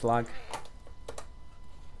 you slag.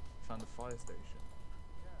 Found a fire station.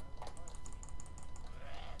 Yeah, there's a fire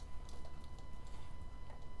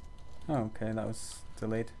station. Oh, okay, that was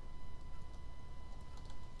delayed.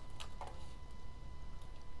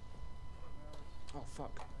 Oh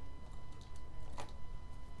fuck.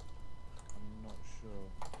 I'm not sure.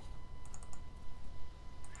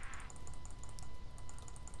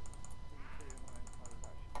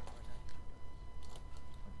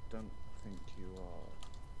 I don't think you are.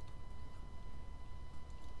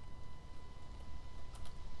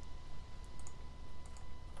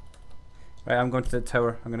 Right, I'm going to the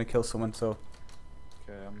tower. I'm gonna kill someone, so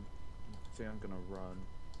Okay, I think I'm gonna run.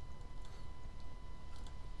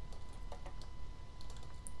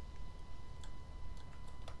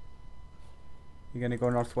 you're gonna go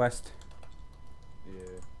northwest.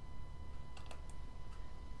 Yeah.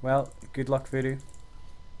 Well, good luck, Voodoo.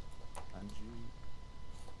 And you.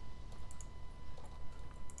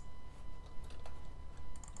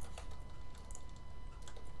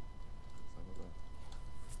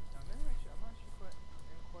 I'm actually quite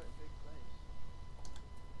in quite a big place.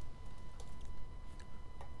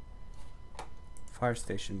 Fire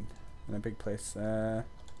station in a big place. There's a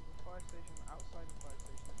fire station outside the fire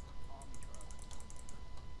station. There's an army truck.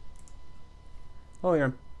 Oh, you're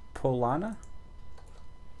in Polana?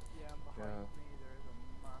 Yeah, and behind me there is a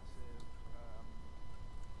massive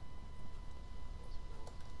what's it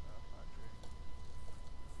called? Factory.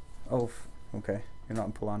 Oh, okay. You're not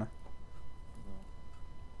in Polana. No.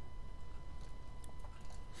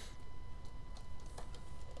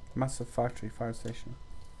 Massive factory, fire station.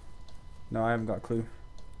 No, I haven't got a clue.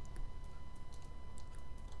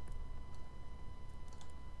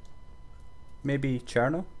 Maybe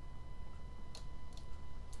Cherno? No,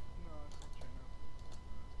 it's not China.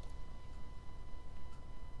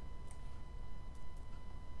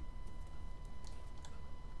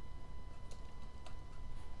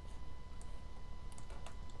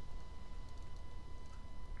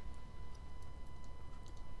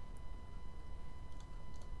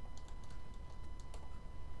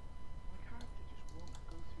 My character just won't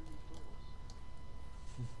go through these doors.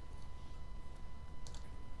 I'm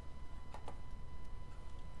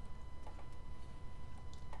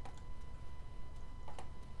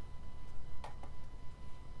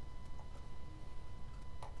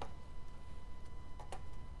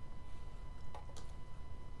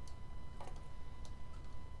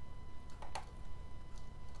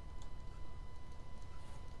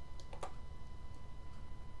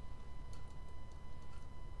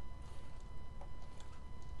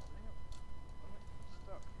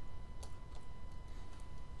stuck.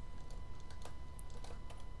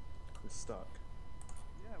 It's stuck.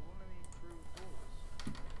 Yeah, it won't let me through doors.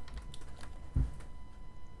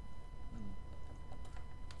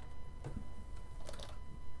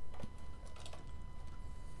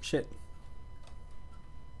 Shit.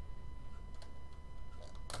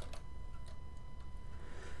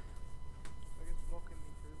 Like it's blocking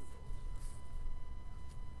me through the doors.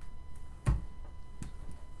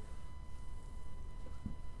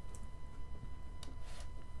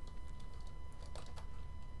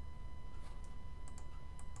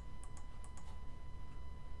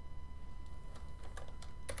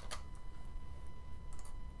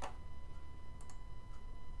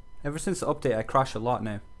 Ever since the update, I crash a lot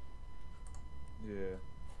now. Yeah.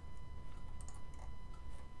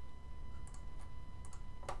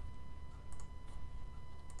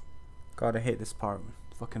 God, I hate this part.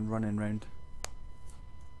 Fucking running round.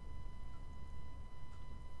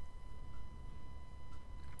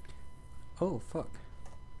 Oh, fuck.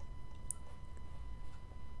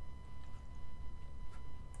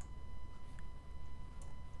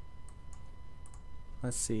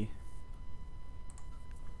 Let's see.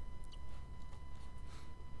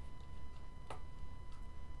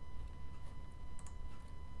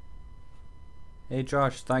 Hey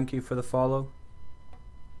Josh, thank you for the follow.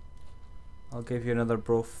 I'll give you another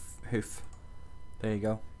bro hoof. There you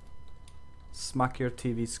go. Smack your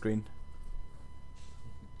TV screen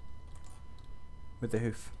with the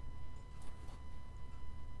hoof.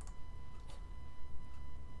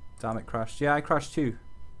 Damn, it crashed. Yeah, I crashed too.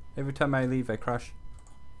 Every time I leave, I crash.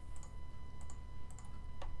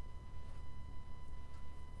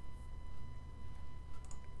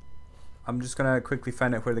 I'm just gonna quickly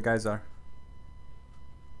find out where the guys are.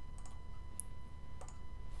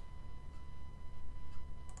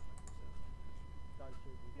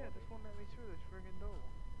 Yeah, this won't let me through this friggin' door.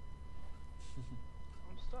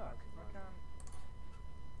 I'm stuck. I can't.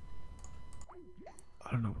 I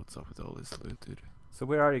don't know what's up with all this loot, dude. So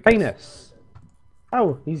where are you guys? Venus.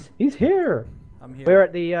 Oh, he's here. I'm here. We're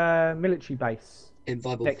at the military base In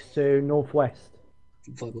Bible. next to Northwest.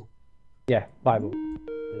 Bible. Yeah, Bible.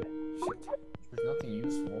 There's nothing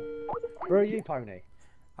useful. Where are you, Pony?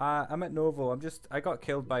 I'm at Novo. I got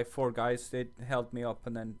killed by 4 guys. They held me up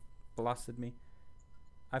and then blasted me.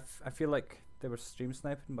 I feel like they were stream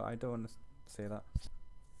sniping, but I don't want to say that.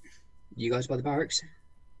 You guys by the barracks?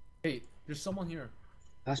 Hey, there's someone here.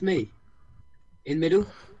 That's me. In middle?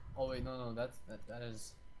 Oh wait, no, that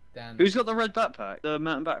is Dan. Who's got the red backpack? The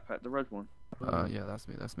mountain backpack, the red one. Yeah, that's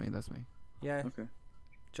me. Yeah. Okay.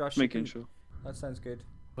 Josh, Making sure. that sounds good.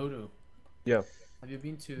 Hoodoo. Yeah. Have you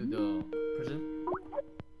been to the prison?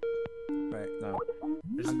 Right. No.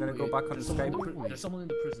 I'm gonna go back on there's someone in Skype. the there's someone in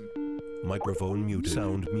the prison. Microphone muted.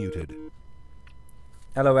 Sound muted.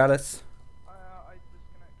 Hello, Alice. I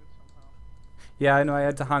disconnected somehow. Yeah, I know. I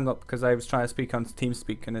had to hang up because I was trying to speak on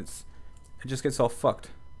TeamSpeak and it just gets all fucked.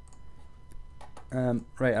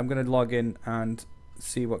 Right. I'm gonna log in and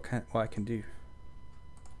see what I can do.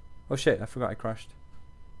 Oh shit! I forgot I crashed.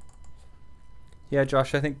 Yeah,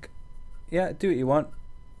 Josh. I think. Yeah, do what you want.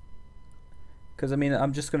 Because I mean,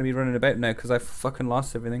 I'm just gonna be running about now because I fucking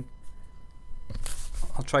lost everything.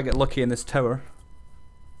 I'll try to get lucky in this tower.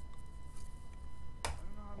 I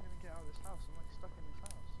don't know how I'm gonna get out of this house. I'm like stuck in this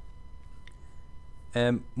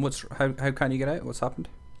house. How can you get out? What's happened?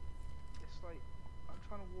 It's like I'm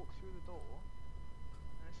trying to walk through the door,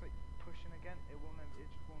 and it's like pushing again. It just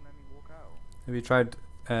won't let me walk out. Have you tried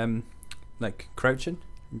like crouching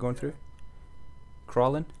and going through?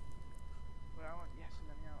 Crawling? But I want yes, and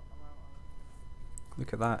let me out. I'm out.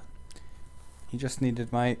 Look at that. You just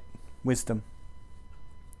needed my wisdom.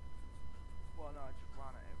 Well, no, I just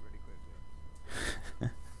ran at it really quickly.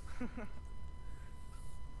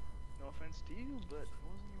 No offense to you, but it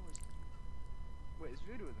wasn't your wisdom. Wait, is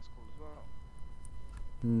Voodoo in this call as well?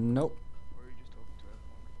 Nope. Or are you just talking to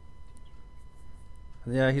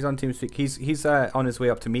everyone? Yeah, he's on TeamSpeak. He's on his way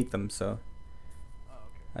up to meet them, so Oh,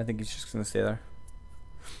 okay. I think he's just gonna stay there.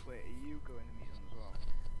 Wait, are you going to meet them as well?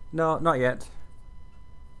 No, not yet.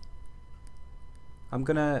 I'm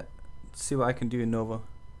gonna see what I can do in Nova.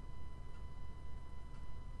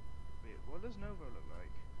 Wait, what does Nova look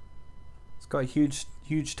like? It's got a huge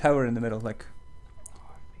tower in the middle, like. Oh,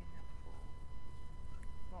 I've been there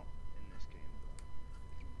before. Not in this game,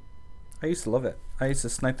 but... I used to love it. I used to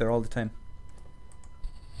snipe there all the time.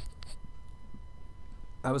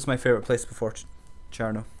 That was my favorite place before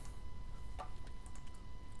Cherno. So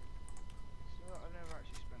I've never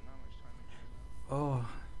actually spent that much time in Cherno. Oh.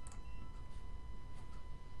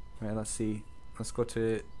 Right, let's see. Let's go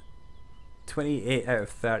to 28 out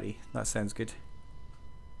of 30. That sounds good.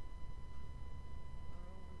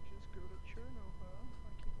 We just go to Cherno, huh? I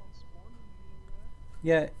keep on spawning you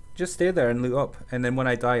there. Yeah, just stay there and loot up, and then when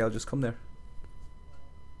I die, I'll just come there.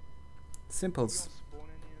 Simples. We don't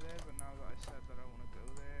spawn in you there, but now that I said that I want to go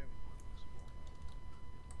there, we'll spawn.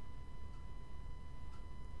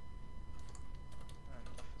 And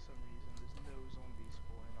for some reason, there's no zombies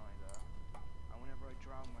spawning either. And whenever I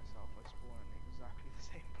drown myself, I spawn in exactly the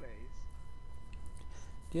same place.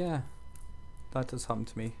 Yeah, that does happen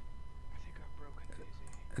to me. I think I've broken Daisy.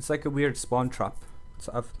 It's like a weird spawn trap. So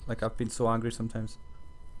I've been so angry sometimes.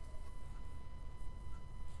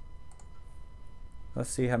 Let's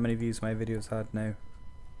see how many views my videos had now.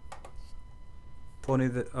 only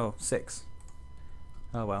the... Oh, 6.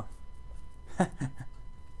 Oh well.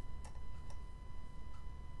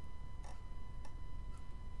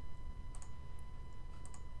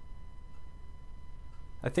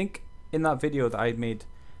 I think in that video that I made,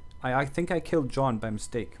 I think I killed John by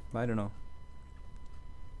mistake. But I don't know.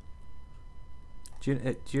 Do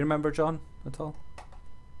you remember John at all?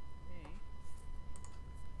 Me?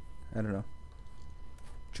 I don't know.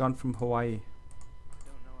 John from Hawaii. I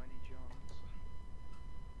don't know any Johns.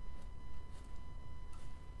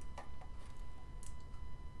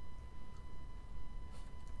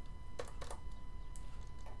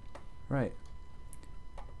 Right.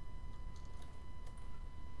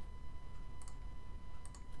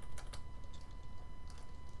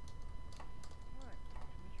 Right,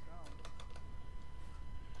 finish round.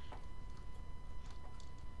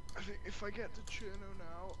 I think if I get to Cherno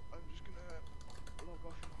now, I'm just gonna log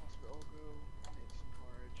off in the hospital, go and eat some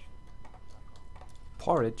porridge, and back on.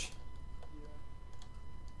 Porridge? Yeah.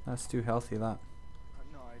 That's too healthy, that.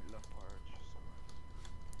 No, I love porridge,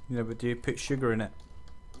 so Yeah, but do you put sugar in it?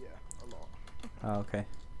 yeah, a lot. Oh, okay.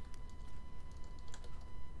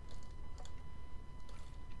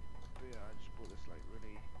 But yeah, I just bought this like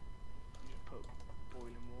really. You just put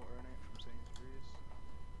boiling water in it from Sainsbury's.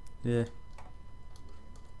 Yeah.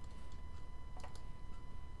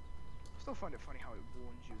 I still find it funny how it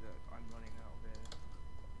warns you that I'm running out of air.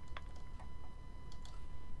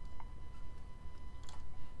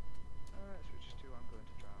 Switch to I'm going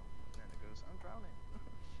to drown. And then it goes, I'm drowning.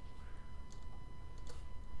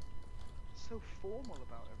 So formal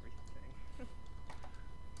about everything.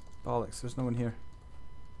 Bollocks, there's no one here.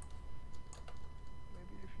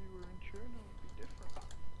 Maybe if you were in Cherno it would be different.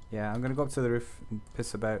 Yeah, I'm gonna go up to the roof and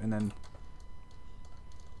piss about and then...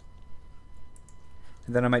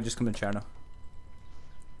 And then I might just come to Cherno.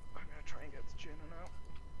 I'm gonna try and get to Cherno now.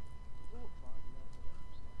 Oh, 5 left.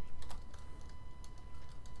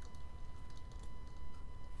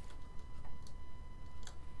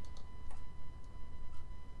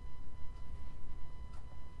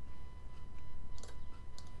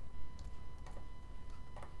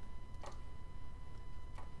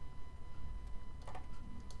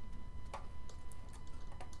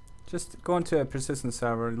 Just go into a persistent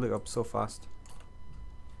server and look up so fast.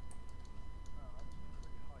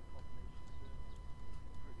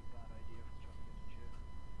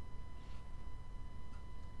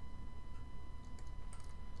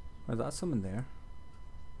 Oh, that's someone there.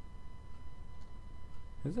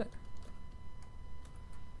 Is it?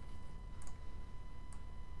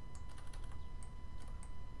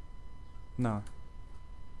 No.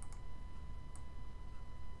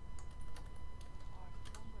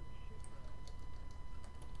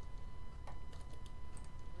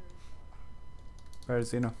 Where is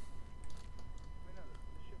Zeno?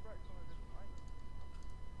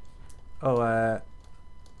 Oh,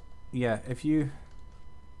 yeah, if you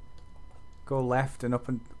go left and up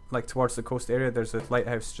and like towards the coast area, there's a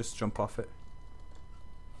lighthouse, just jump off it.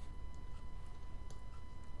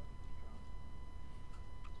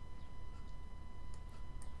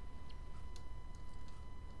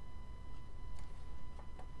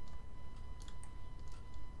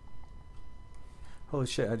 Holy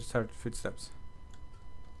shit, I just heard footsteps.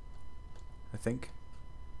 I think.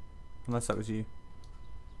 Unless that was you.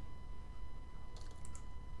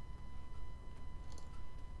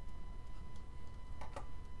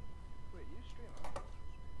 Wait, you stream?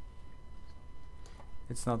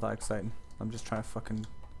 It's not that exciting. I'm just trying to fucking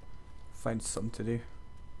find something to do.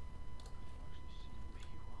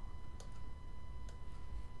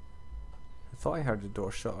 I thought I heard the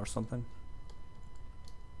door shut or something.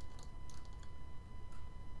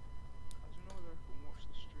 I don't know whether I can watch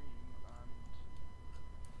the stream and talk to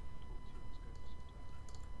you on Skype at the same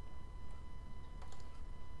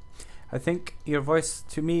time. I think your voice,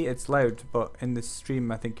 to me it's loud, but in the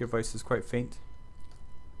stream I think your voice is quite faint.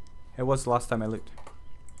 It was the last time I looked.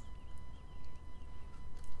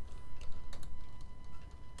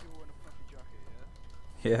 You're wearing a puffy jacket,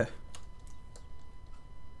 yeah? Yeah.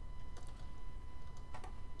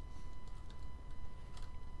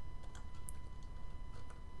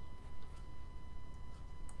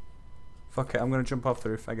 Fuck it, I'm gonna jump off the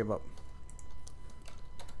roof, I give up.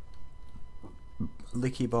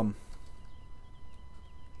 Leaky bum.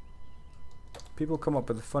 People come up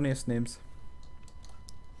with the funniest names.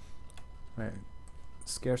 Right,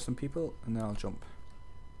 scare some people and then I'll jump.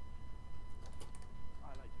 I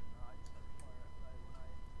like doing that. I just like fire it. Like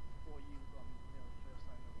before you, the first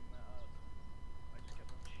time that we met up, I just kept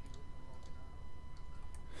on shooting and logging out.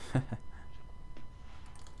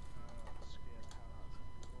 Scare the hell out of some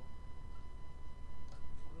people.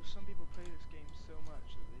 Although some people play this game so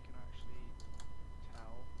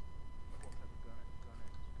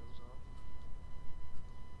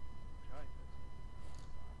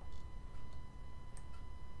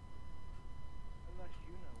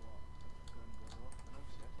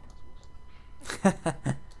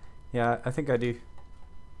Yeah, I think I do.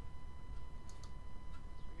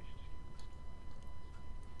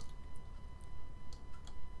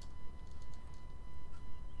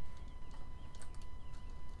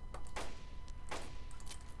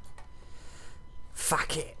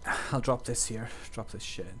 Fuck it. I'll drop this here. Drop this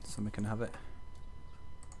shit. Somebody can have it.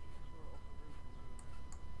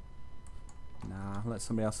 Nah, let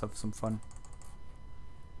somebody else have some fun.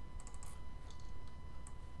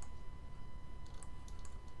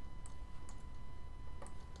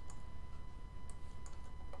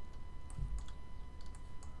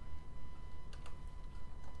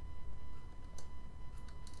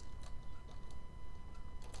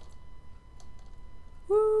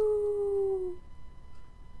 Woo!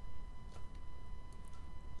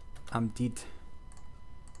 I'm dead.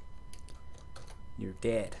 You're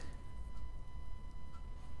dead.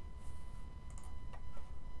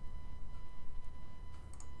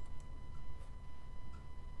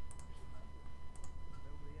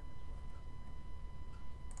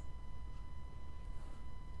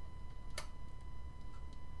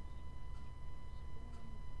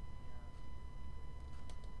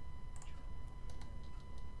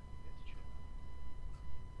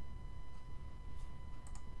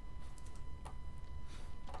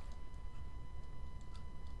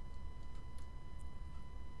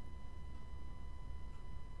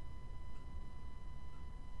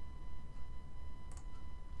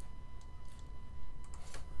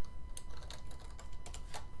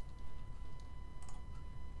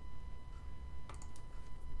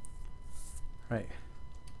 Right.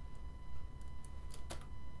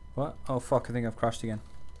 What? Oh fuck, I think I've crashed again.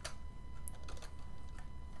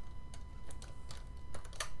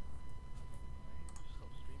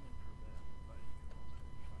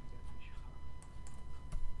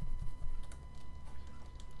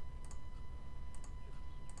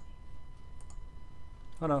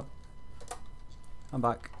 Oh no. I'm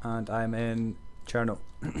back and I'm in Cherno.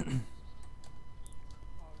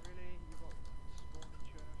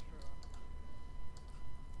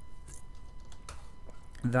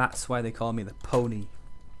 That's why they call me the pony.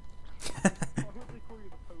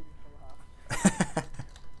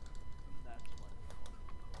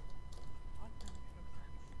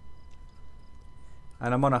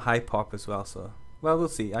 And I'm on a high pop as well, so well, we'll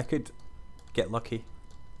see. I could get lucky.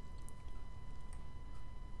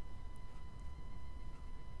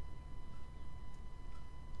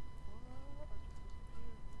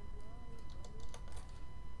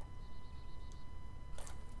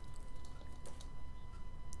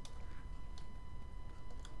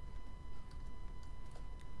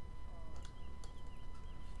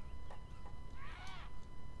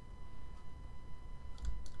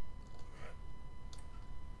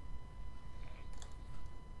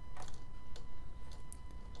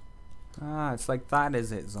 Ah, it's like that,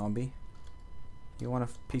 is it, zombie? You want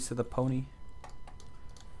a piece of the pony?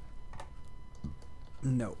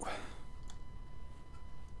 No.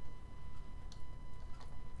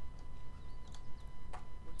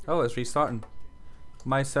 Oh, it's restarting.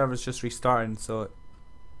 My server's just restarting, so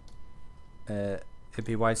it'd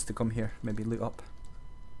be wise to come here, maybe loot up.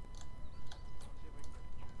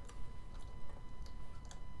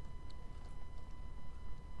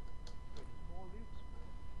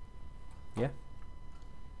 Yeah.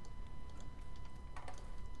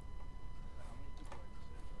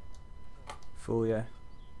 Full, yeah.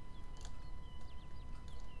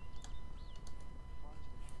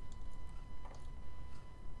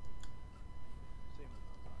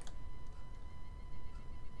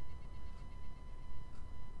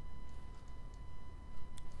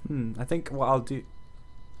 I think what I'll do.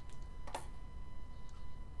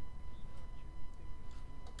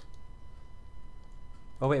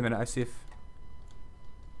 Oh wait a minute, I see if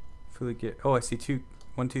fully geared. Oh, I see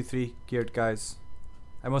 1, 2, 3 geared guys.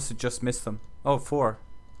 I must have just missed them. Oh, 4.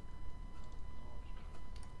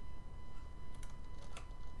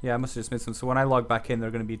 Yeah, I must have just missed them. So when I log back in,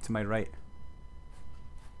 they're going to be to my right.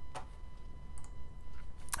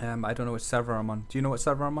 I don't know which server I'm on. Do you know what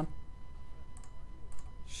server I'm on?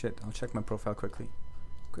 Shit, I'll check my profile quickly.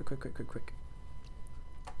 Quick.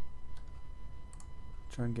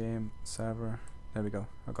 Join game, server. There we go.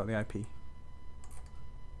 I got the IP.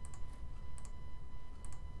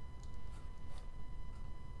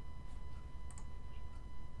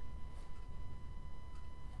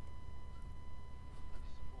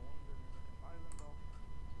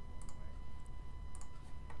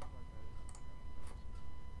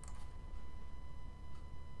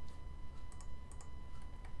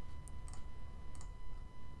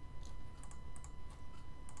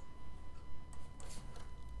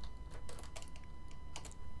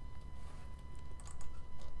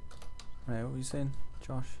 Right, what were you saying,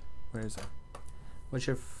 Josh? Where is it?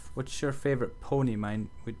 What's your favorite pony? Mine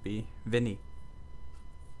would be Vinny.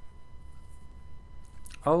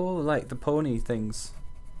 Oh, like the pony things.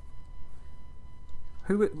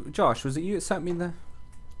 Josh, was it you that sent me the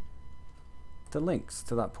links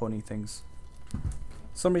to that pony things?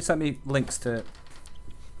 Somebody sent me links to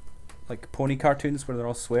like pony cartoons where they're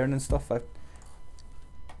all swearing and stuff.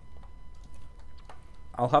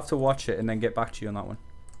 I'll have to watch it and then get back to you on that one.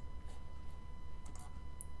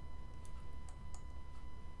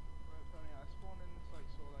 Right, Tony, I spawned in this like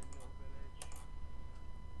sort of like little village.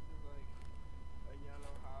 There's like a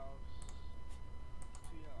yellow house,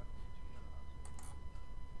 two yellow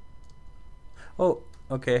houses.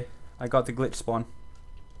 Oh, okay. I got the glitch spawn.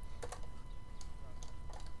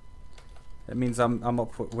 It means I'm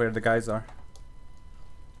up where the guys are.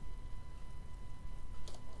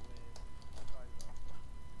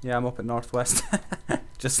 Yeah, I'm up at northwest.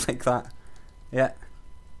 Just like that. Yeah.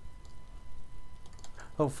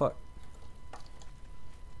 Oh fuck.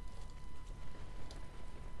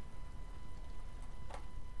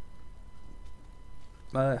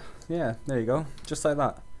 Yeah, there you go. Just like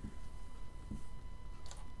that.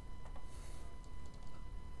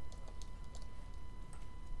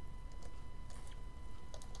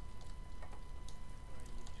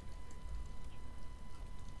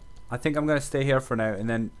 I think I'm gonna stay here for now, and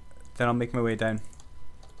then I'll make my way down.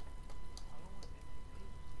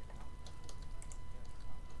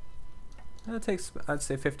 It takes, I'd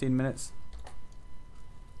say, 15 minutes.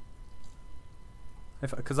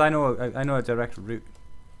 Because I know a direct route.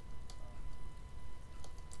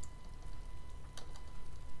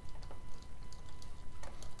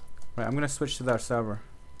 Right, I'm gonna switch to their server.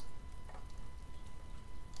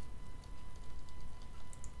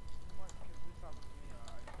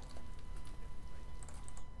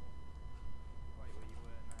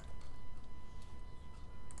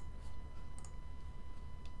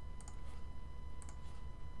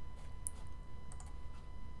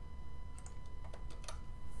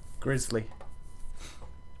 Grizzly.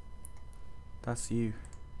 That's you.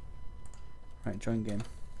 Right, join game.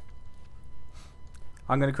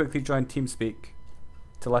 I'm gonna quickly join TeamSpeak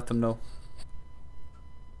to let them know.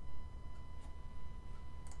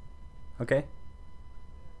 Okay?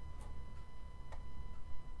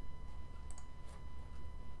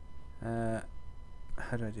 How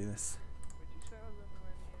do I do this?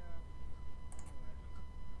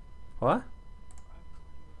 What?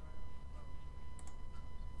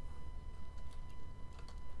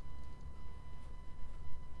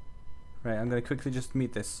 Right, I'm gonna quickly just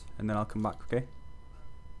meet this and then I'll come back, okay?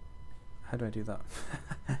 How do I do that?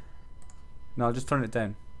 No, I'll just turn it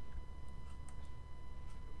down.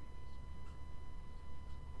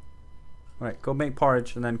 Alright, go make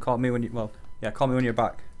porridge and then call me when you, well, yeah, call me when you're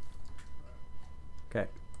back. Okay.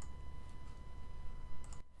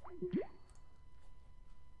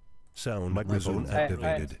 Sound microphone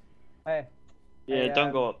activated. Hey. Yeah,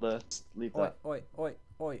 don't go up there. Leave that. Oi, oi,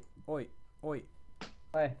 oi, oi, oi.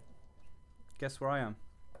 Hey. Guess where I am?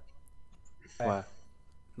 Where?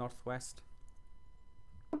 Northwest.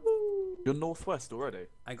 You're northwest already?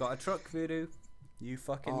 I got a truck, Voodoo. You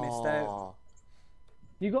fucking missed out.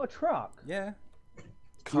 You got a truck? Yeah.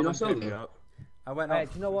 Come and pick me up. I went Hey, up.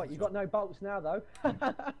 do you know what? You got no bolts now, though.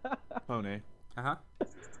 Pony. Uh-huh.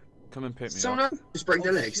 Come and pick me Someone up. just break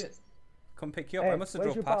their legs. Shit. Come pick you up. Hey, I must have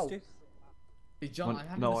where's drove your past bolts? you. Hey John, I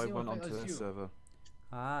haven't No, I seen went one onto fight their as you. server.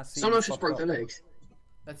 Ah, see. Someone you else just broke fucked their up. legs.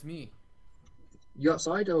 That's me. You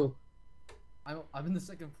outside or? I'm in the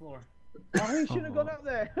second floor. Oh, he should have gone up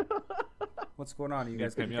there. What's going on? Are you Can you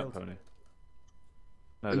guys pick getting me up, killed?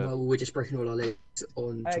 Pony? No, Well, we're just breaking all our legs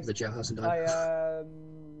on top of the jailhouse and dying.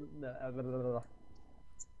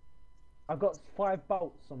 I've got 5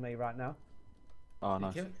 bolts on me right now. Oh,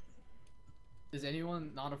 nice. Is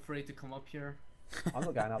anyone not afraid to come up here? I'm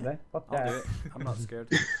not going up there. Fuck I'll that. do it. I'm not scared.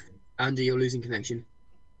 Andy, you're losing connection.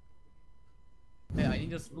 Hey, I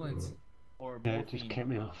need a splint. Or Yeah, morphine. just kick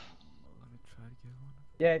me off. Let me try to get one.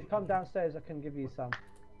 Yeah, if you come downstairs, I can give you some.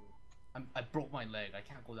 I broke my leg. I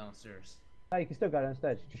can't go downstairs. No, you can still go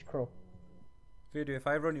downstairs. Just crawl. Voodoo, if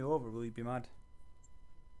I run you over, will you be mad?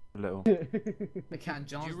 A little. I can't.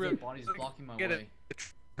 John's You dead really body's blocking my get way.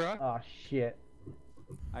 Oh shit.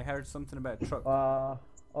 I heard something about a truck. All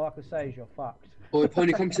I can say is you're fucked. Or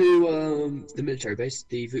Pony, come to the military base,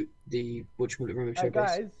 the Butchmont military Hey base.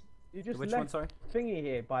 guys, you just Which one, left sorry? thingy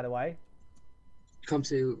here, by the way. Come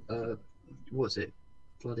to what's it?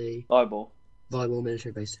 Bloody Eyeball. Volleyball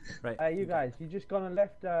military base. Right. Hey, you guys, you just gone and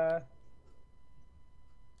left. Forgot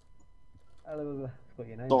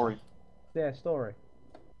your name. Sorry. Yeah, story.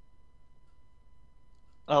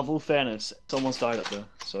 Of all fairness, someone's died up there,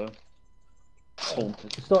 so it's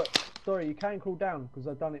haunted. Sorry, you can crawl down because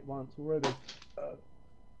I've done it once already.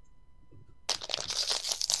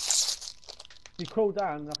 You crawl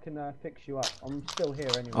down, I can fix you up. I'm still here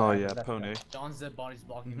anyway. Oh yeah, Pony. John's dead body's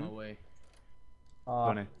blocking my way.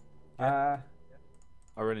 Pony. I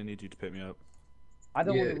really need you to pick me up.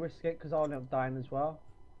 don't want to risk it because I'll end up dying as well.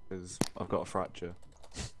 Because I've got a fracture.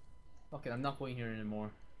 Okay, I'm not waiting here anymore.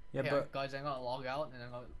 Yeah, Hey, but guys, I'm gonna log out and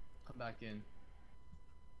I'm gonna come back in.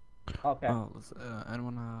 Okay. Oh,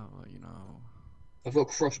 anyone have, you know... I've got a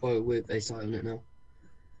crossbow with a sight on it now.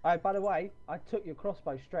 By the way, I took your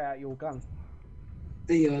crossbow straight out your gun.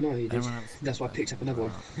 Yeah, I know you did. Anyone have That's why I picked up another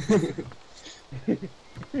one. Did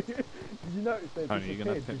you notice they Tony, you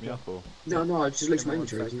gonna disappeared, pick did me you? up or? No, I just looked at my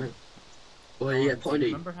inventory, isn't it? Well, yeah, Do you Pony,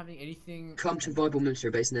 remember having anything? come to Bible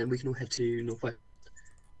Military Base and then we can all head to Northwest.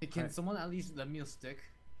 Hey, can someone at least lend me a stick?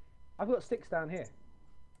 I've got sticks down here.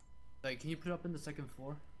 Like, can you put it up in the second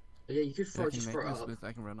floor? Yeah, you could I can just make throw it this up. with,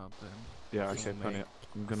 I can run up then. Yeah, okay, Pony.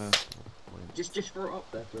 I'm gonna. Just throw it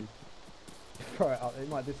up there for him. Throw it up, it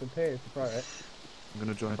might disappear if you throw it. I'm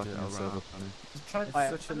gonna join back in I'll the run server, up. Pony. Just try to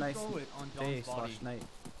it's such a nice throw it on day John's body. / night.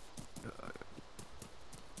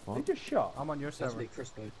 What? You just shot. I'm on your That's a server. big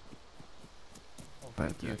crossbow. Oh,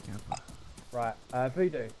 But thank you. I can't. Right,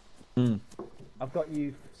 Voodoo. Hmm. I've got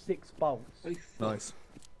you 6 bolts. Holy fuck. Nice.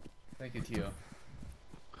 Thank you, Tio.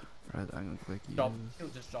 Right, I'm gonna click use. Drop. Tio,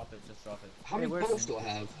 just drop it. Just drop it. How Hey, many where's- bolts do I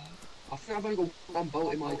have? I think I've only got one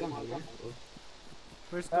bolt in my gun, haven't I?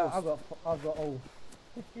 Where's Ghost? I've got all.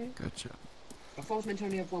 Gotcha. I thought I was meant to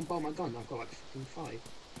only have one bolt in my gun, I've got like fucking 5.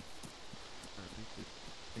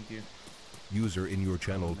 Thank you. User in your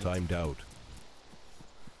channel timed out.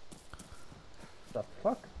 The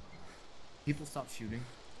fuck? People stop shooting.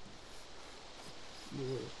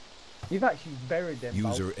 You've actually buried them.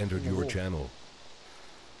 User bolts entered in the your wall. channel.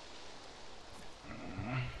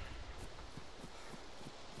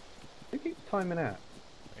 Who keeps timing out?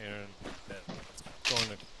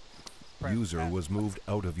 User was moved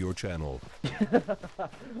out of your channel. But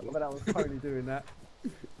that was Pony doing that.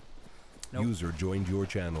 Nope. User joined your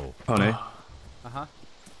channel. Pony. Uh-huh.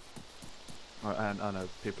 Alright, and I know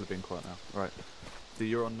people are being quiet now. Right. So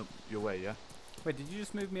you're on your way, yeah? Wait, did you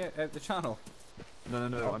just move me out the channel? No,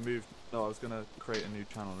 Oh. I moved. No, I was gonna create a new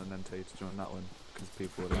channel and then tell you to join that one because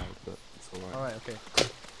people were loud, but it's alright. Alright, okay.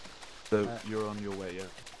 So Uh, you're on your way, yeah?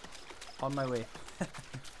 On my way.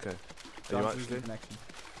 Okay. Are John's you losing actually? connection.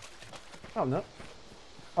 Oh, I'm not.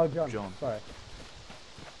 Oh, John. John. Sorry.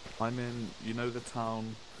 I'm in. You know the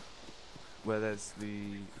town where there's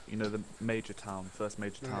the. You know the major town, first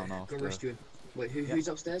major town Right, after. go rescue him. Wait, Yeah. who's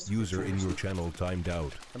upstairs? User in your channel timed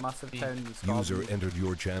out. The massive town in User Scotland. entered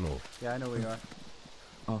your channel. Yeah, I know where you are.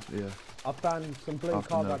 Oh yeah. I found some blue After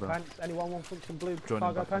cargo Nova. pants. Anyone want some blue Joining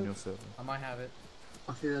cargo back on your pants? server. I might have it.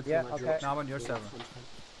 I feel that's Yeah, one I okay. dropped. No, I'm on your Yeah, server. fine.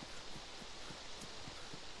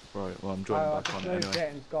 Right. Well, I'm joining I back just on it moved anyway. it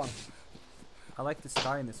and it's gone. I like the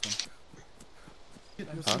sky in this one. Dude,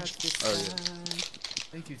 I'm Huh? so Oh yeah.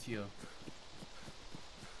 Thank you, Tio.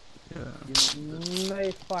 You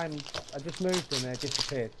may find. I just moved them and it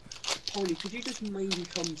disappeared. Pony, could you just maybe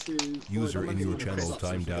come to... User in your Northwest channel up so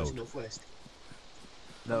timed we can go to out. Northwest?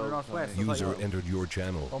 No, northwest. Pony. User- User entered your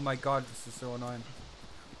channel. Oh my god, this is so annoying.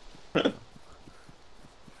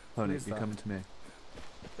 Pony, Who's you that? coming to me?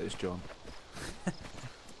 It's John.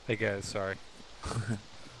 Hey guys, sorry.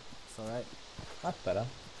 It's alright. That's better.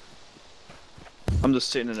 I'm just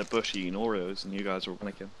sitting in a bush eating Oreos, and you guys are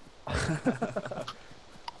panicking.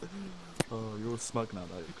 Oh, you're all smug now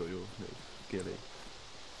that you've got your little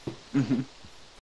ghillie.